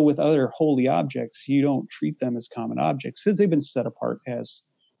 So with other holy objects, you don't treat them as common objects because they've been set apart as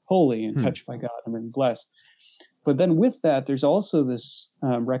holy and touched by God and been blessed. But then with that, there's also this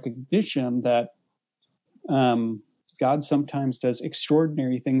recognition that God sometimes does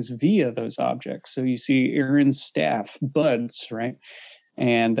extraordinary things via those objects. So you see Aaron's staff buds, right?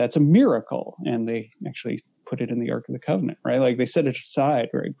 And that's a miracle. And they actually put it in the Ark of the Covenant, right? They set it aside,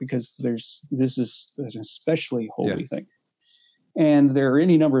 right? Because this is an especially holy thing. And there are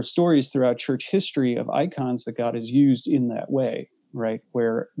any number of stories throughout church history of icons that God has used in that way, right?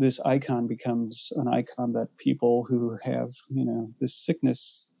 Where this icon becomes an icon that people who have, this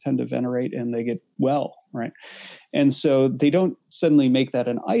sickness tend to venerate and they get well, right? And so they don't suddenly make that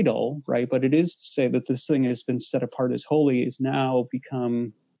an idol, right? But it is to say that this thing has been set apart as holy is now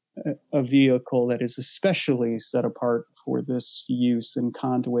become a vehicle that is especially set apart for this use and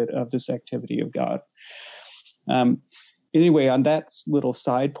conduit of this activity of God. Anyway, on that little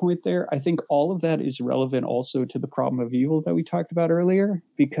side point there, I think all of that is relevant also to the problem of evil that we talked about earlier,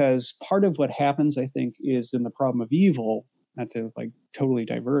 because part of what happens, I think, is in the problem of evil, not to totally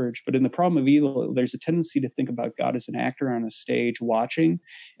diverge, but in the problem of evil, there's a tendency to think about God as an actor on a stage watching,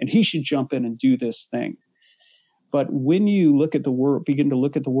 and he should jump in and do this thing. But when you look at the world, begin to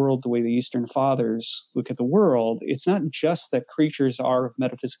look at the world the way the Eastern Fathers look at the world, it's not just that creatures are of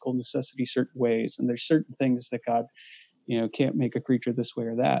metaphysical necessity certain ways, and there's certain things that God, can't make a creature this way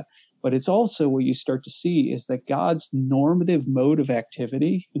or that. But it's also what you start to see is that God's normative mode of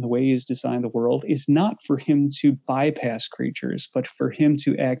activity in the way he's designed the world is not for him to bypass creatures, but for him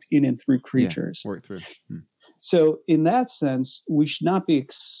to act in and through creatures. Work through. So in that sense, we should not be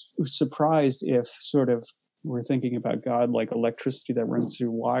surprised if sort of we're thinking about God like electricity that runs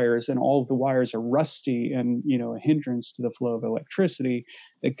through wires and all of the wires are rusty and, a hindrance to the flow of electricity,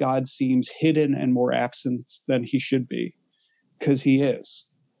 that God seems hidden and more absent than he should be, because he is.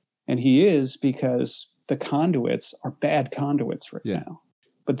 And he is because the conduits are bad conduits right now.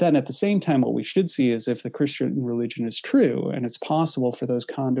 But then at the same time, what we should see is if the Christian religion is true and it's possible for those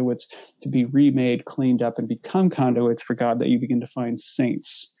conduits to be remade, cleaned up, and become conduits for God, that you begin to find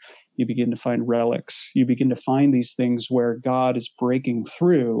saints, you begin to find relics, you begin to find these things where God is breaking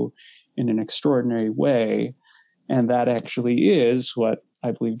through in an extraordinary way. And that actually is what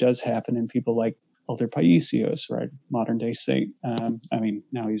I believe does happen in people like Elder Paisios, right? Modern day saint.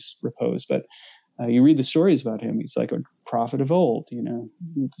 Now he's reposed, but you read the stories about him. He's like a prophet of old,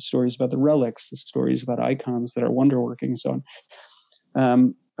 the stories about the relics, the stories about icons that are wonder working and so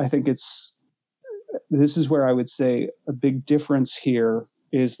on. I think this is where I would say a big difference here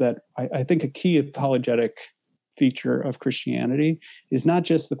is that I think a key apologetic feature of Christianity is not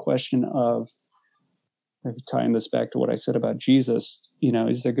just the question of, tying this back to what I said about Jesus,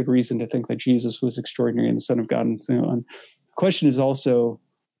 is there good reason to think that Jesus was extraordinary and the Son of God and so on? The question is also,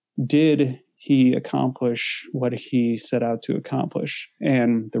 did he accomplish what he set out to accomplish?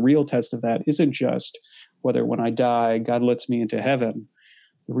 And the real test of that isn't just whether when I die, God lets me into heaven.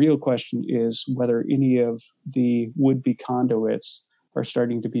 The real question is whether any of the would-be conduits are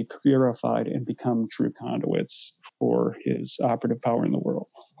starting to be purified and become true conduits for his operative power in the world.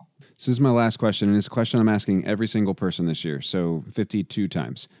 So this is my last question, and it's a question I'm asking every single person this year, so 52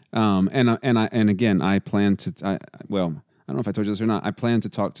 times. And again, I plan to. I don't know if I told you this or not. I plan to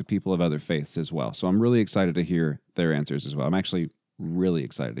talk to people of other faiths as well, so I'm really excited to hear their answers as well. I'm actually really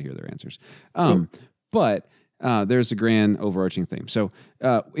excited to hear their answers. But there's a grand overarching theme. So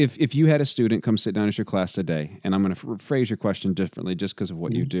if you had a student come sit down at your class today, and I'm going to phrase your question differently just because of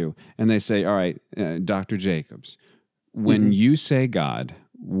what you do, and they say, all right, Dr. Jacobs, when you say God,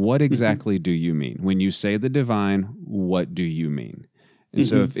 what exactly do you mean? When you say the divine, what do you mean? And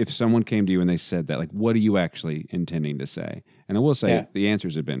so if someone came to you and they said that, like, what are you actually intending to say? And I will say the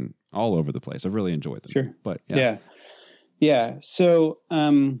answers have been all over the place. I've really enjoyed them. Sure. But yeah. So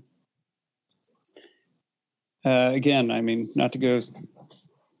again, I mean, not to go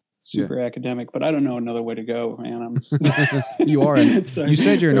super academic, but I don't know another way to go, man. I'm just you are. You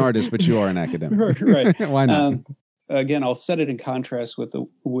said you're an artist, but you are an academic. Right. Why not? Again, I'll set it in contrast with the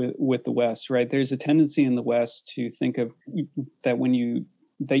West, right? There's a tendency in the West to think of that when you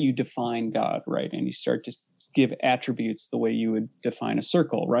define God, right, and you start to give attributes the way you would define a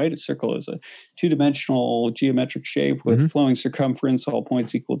circle, right? A circle is a two-dimensional geometric shape with flowing circumference, all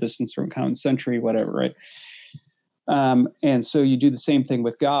points equal distance from a common century, whatever, right? And so you do the same thing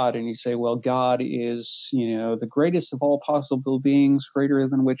with God, and you say, well, God is, the greatest of all possible beings, greater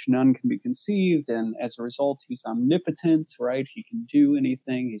than which none can be conceived. And as a result, he's omnipotent, right? He can do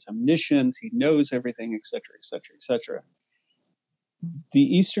anything. He's omniscient. He knows everything, et cetera, et cetera, et cetera. The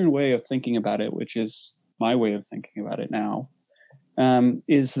Eastern way of thinking about it, which is my way of thinking about it now,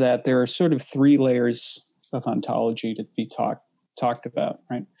 is that there are sort of three layers of ontology to be talked about,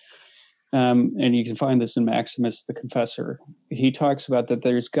 right? And you can find this in Maximus the Confessor. He talks about that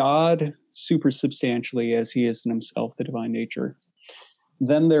there's God supersubstantially as he is in himself, the divine nature.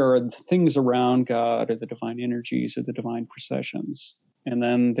 Then there are the things around God, or the divine energies, or the divine processions. And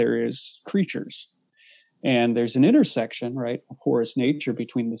then there is creatures. And there's an intersection, right? A porous nature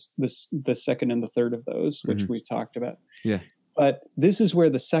between the second and the third of those, which we talked about. Yeah. But this is where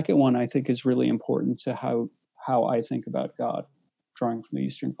the second one, I think, is really important to how I think about God, drawing from the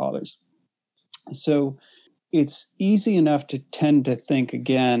Eastern Fathers. So it's easy enough to tend to think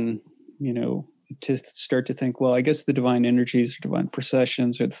again, to start to think, well, I guess the divine energies or divine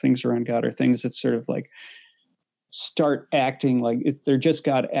processions or the things around God are things that sort of like start acting like they're just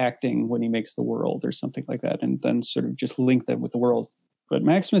God acting when he makes the world or something like that, and then sort of just link them with the world. But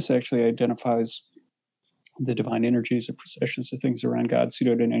Maximus actually identifies the divine energies or processions of things around God,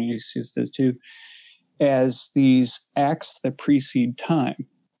 Pseudo-Dionysius does too, as these acts that precede time.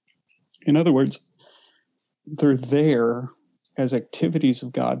 In other words, they're there as activities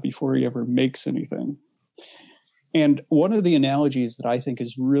of God before he ever makes anything. And one of the analogies that I think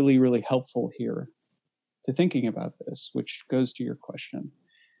is really, really helpful here to thinking about this, which goes to your question,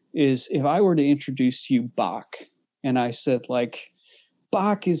 is if I were to introduce to you Bach, and I said, like,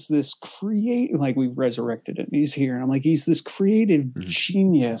 Bach is this we've resurrected it, and he's here. And I'm like, he's this creative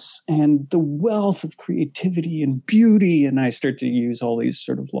genius and the wealth of creativity and beauty. And I start to use all these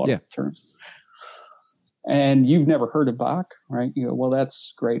sort of laudable terms. And you've never heard of Bach, right? You go, well,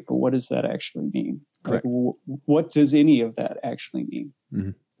 that's great, but what does that actually mean? Like, what does any of that actually mean?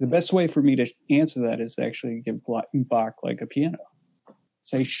 The best way for me to answer that is to actually give Bach like a piano.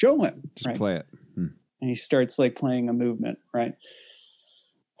 Say, show him. Just play it. And he starts like playing a movement, right?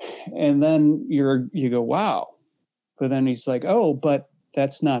 And then you go, wow. But then he's like, oh, but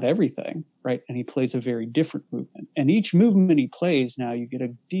that's not everything, right? And he plays a very different movement. And each movement he plays, now you get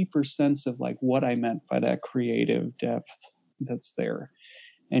a deeper sense of like what I meant by that creative depth that's there.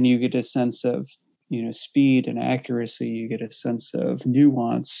 And you get a sense of, speed and accuracy. You get a sense of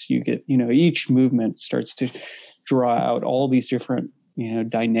nuance. You get, each movement starts to draw out all these different,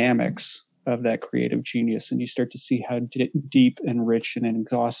 dynamics of that creative genius, and you start to see how deep and rich and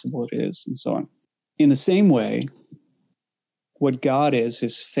inexhaustible it is, and so on. In the same way, what God is,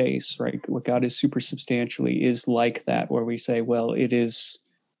 his face, right? What God is supersubstantially is like that, where we say, well, it is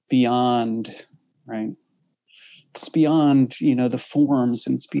beyond, right? It's beyond, the forms,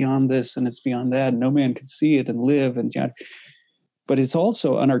 and it's beyond this, and it's beyond that. No man could see it and live, but it's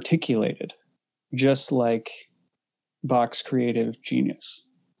also unarticulated, just like Bach's creative genius.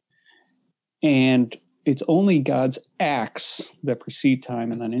 And it's only God's acts that precede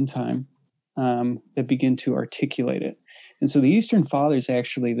time and then in time that begin to articulate it. And so the Eastern Fathers,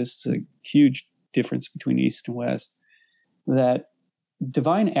 actually, this is a huge difference between East and West, that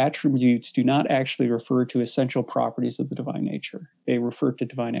divine attributes do not actually refer to essential properties of the divine nature. They refer to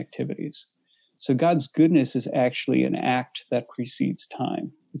divine activities. So God's goodness is actually an act that precedes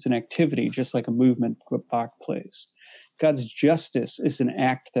time. It's an activity, just like a movement Bach plays. God's justice is an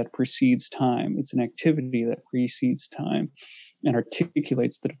act that precedes time. It's an activity that precedes time and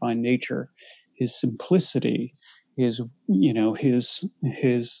articulates the divine nature. His simplicity, his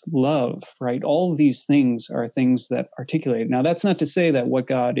love, right? All of these things are things that articulate. Now, that's not to say that what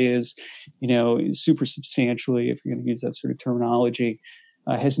God is, super substantially, if you're going to use that sort of terminology,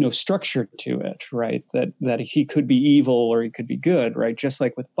 has no structure to it, right? That he could be evil or he could be good, right? Just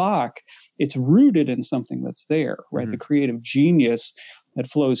like with Bach, it's rooted in something that's there, right? Mm-hmm. The creative genius that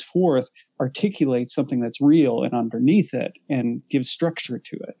flows forth articulates something that's real and underneath it and gives structure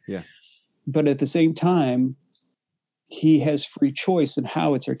to it. Yeah. But at the same time, he has free choice in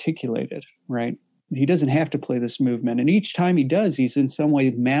how it's articulated, right? He doesn't have to play this movement. And each time he does, he's in some way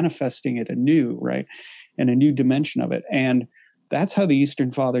manifesting it anew, right? And a new dimension of it. And that's how the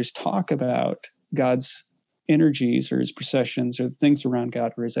Eastern Fathers talk about God's energies or his processions or the things around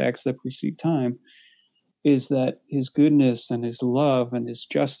God or his acts that precede time, is that his goodness and his love and his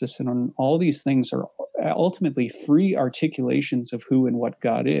justice and all these things are ultimately free articulations of who and what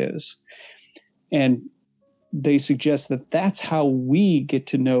God is. And they suggest that that's how we get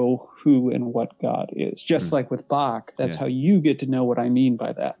to know who and what God is. Just like with Bach, that's how you get to know what I mean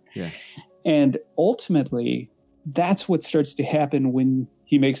by that. Yeah. And ultimately, that's what starts to happen when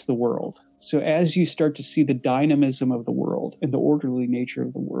he makes the world. So as you start to see the dynamism of the world and the orderly nature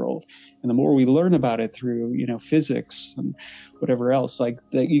of the world, and the more we learn about it through, physics and whatever else, like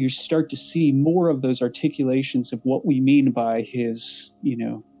that, you start to see more of those articulations of what we mean by his,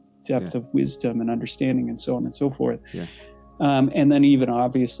 depth of wisdom and understanding and so on and so forth. Yeah. And then even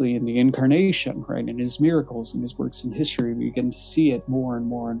obviously in the incarnation, right, in his miracles and his works in history, we begin to see it more and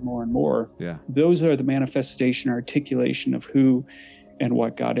more and more and more. Yeah. Those are the manifestation, articulation of who and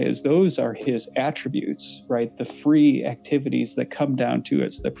what God is. Those are his attributes, right? The free activities that come down to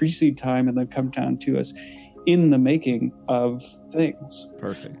us, that precede time and then come down to us in the making of things.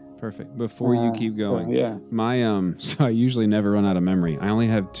 Perfect. Before you keep going, so I usually never run out of memory. I only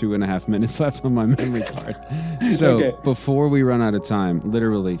have 2.5 minutes left on my memory card. So Before we run out of time,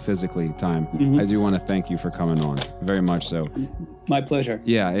 literally, physically time, I do want to thank you for coming on. Very much so. My pleasure.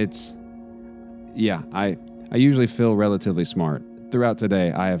 Yeah, I usually feel relatively smart. Throughout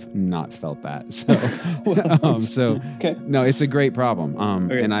today, I have not felt that. So, no, it's a great problem.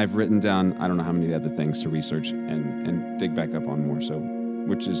 And I've written down, I don't know how many other things to research and dig back up on more. So,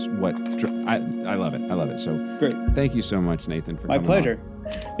 which is what I love it. I love it. So great. Thank you so much, Nathan, for coming. My pleasure.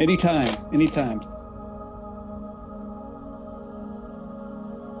 On. Anytime.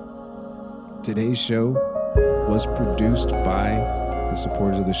 Today's show was produced by the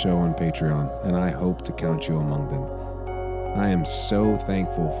supporters of the show on Patreon, and I hope to count you among them. I am so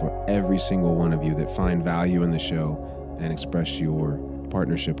thankful for every single one of you that find value in the show and express your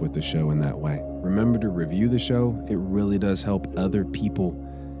partnership with the show in that way. Remember to review the show. It really does help other people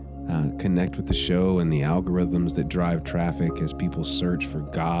connect with the show and the algorithms that drive traffic as people search for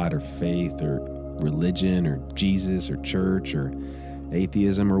God or faith or religion or Jesus or church or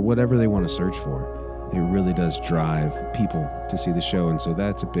atheism or whatever they want to search for. It really does drive people to see the show, and so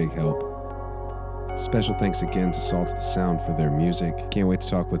that's a big help. Special thanks again to Salt of the Sound for their music. Can't wait to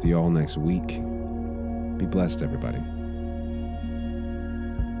talk with you all next week. Be blessed, everybody.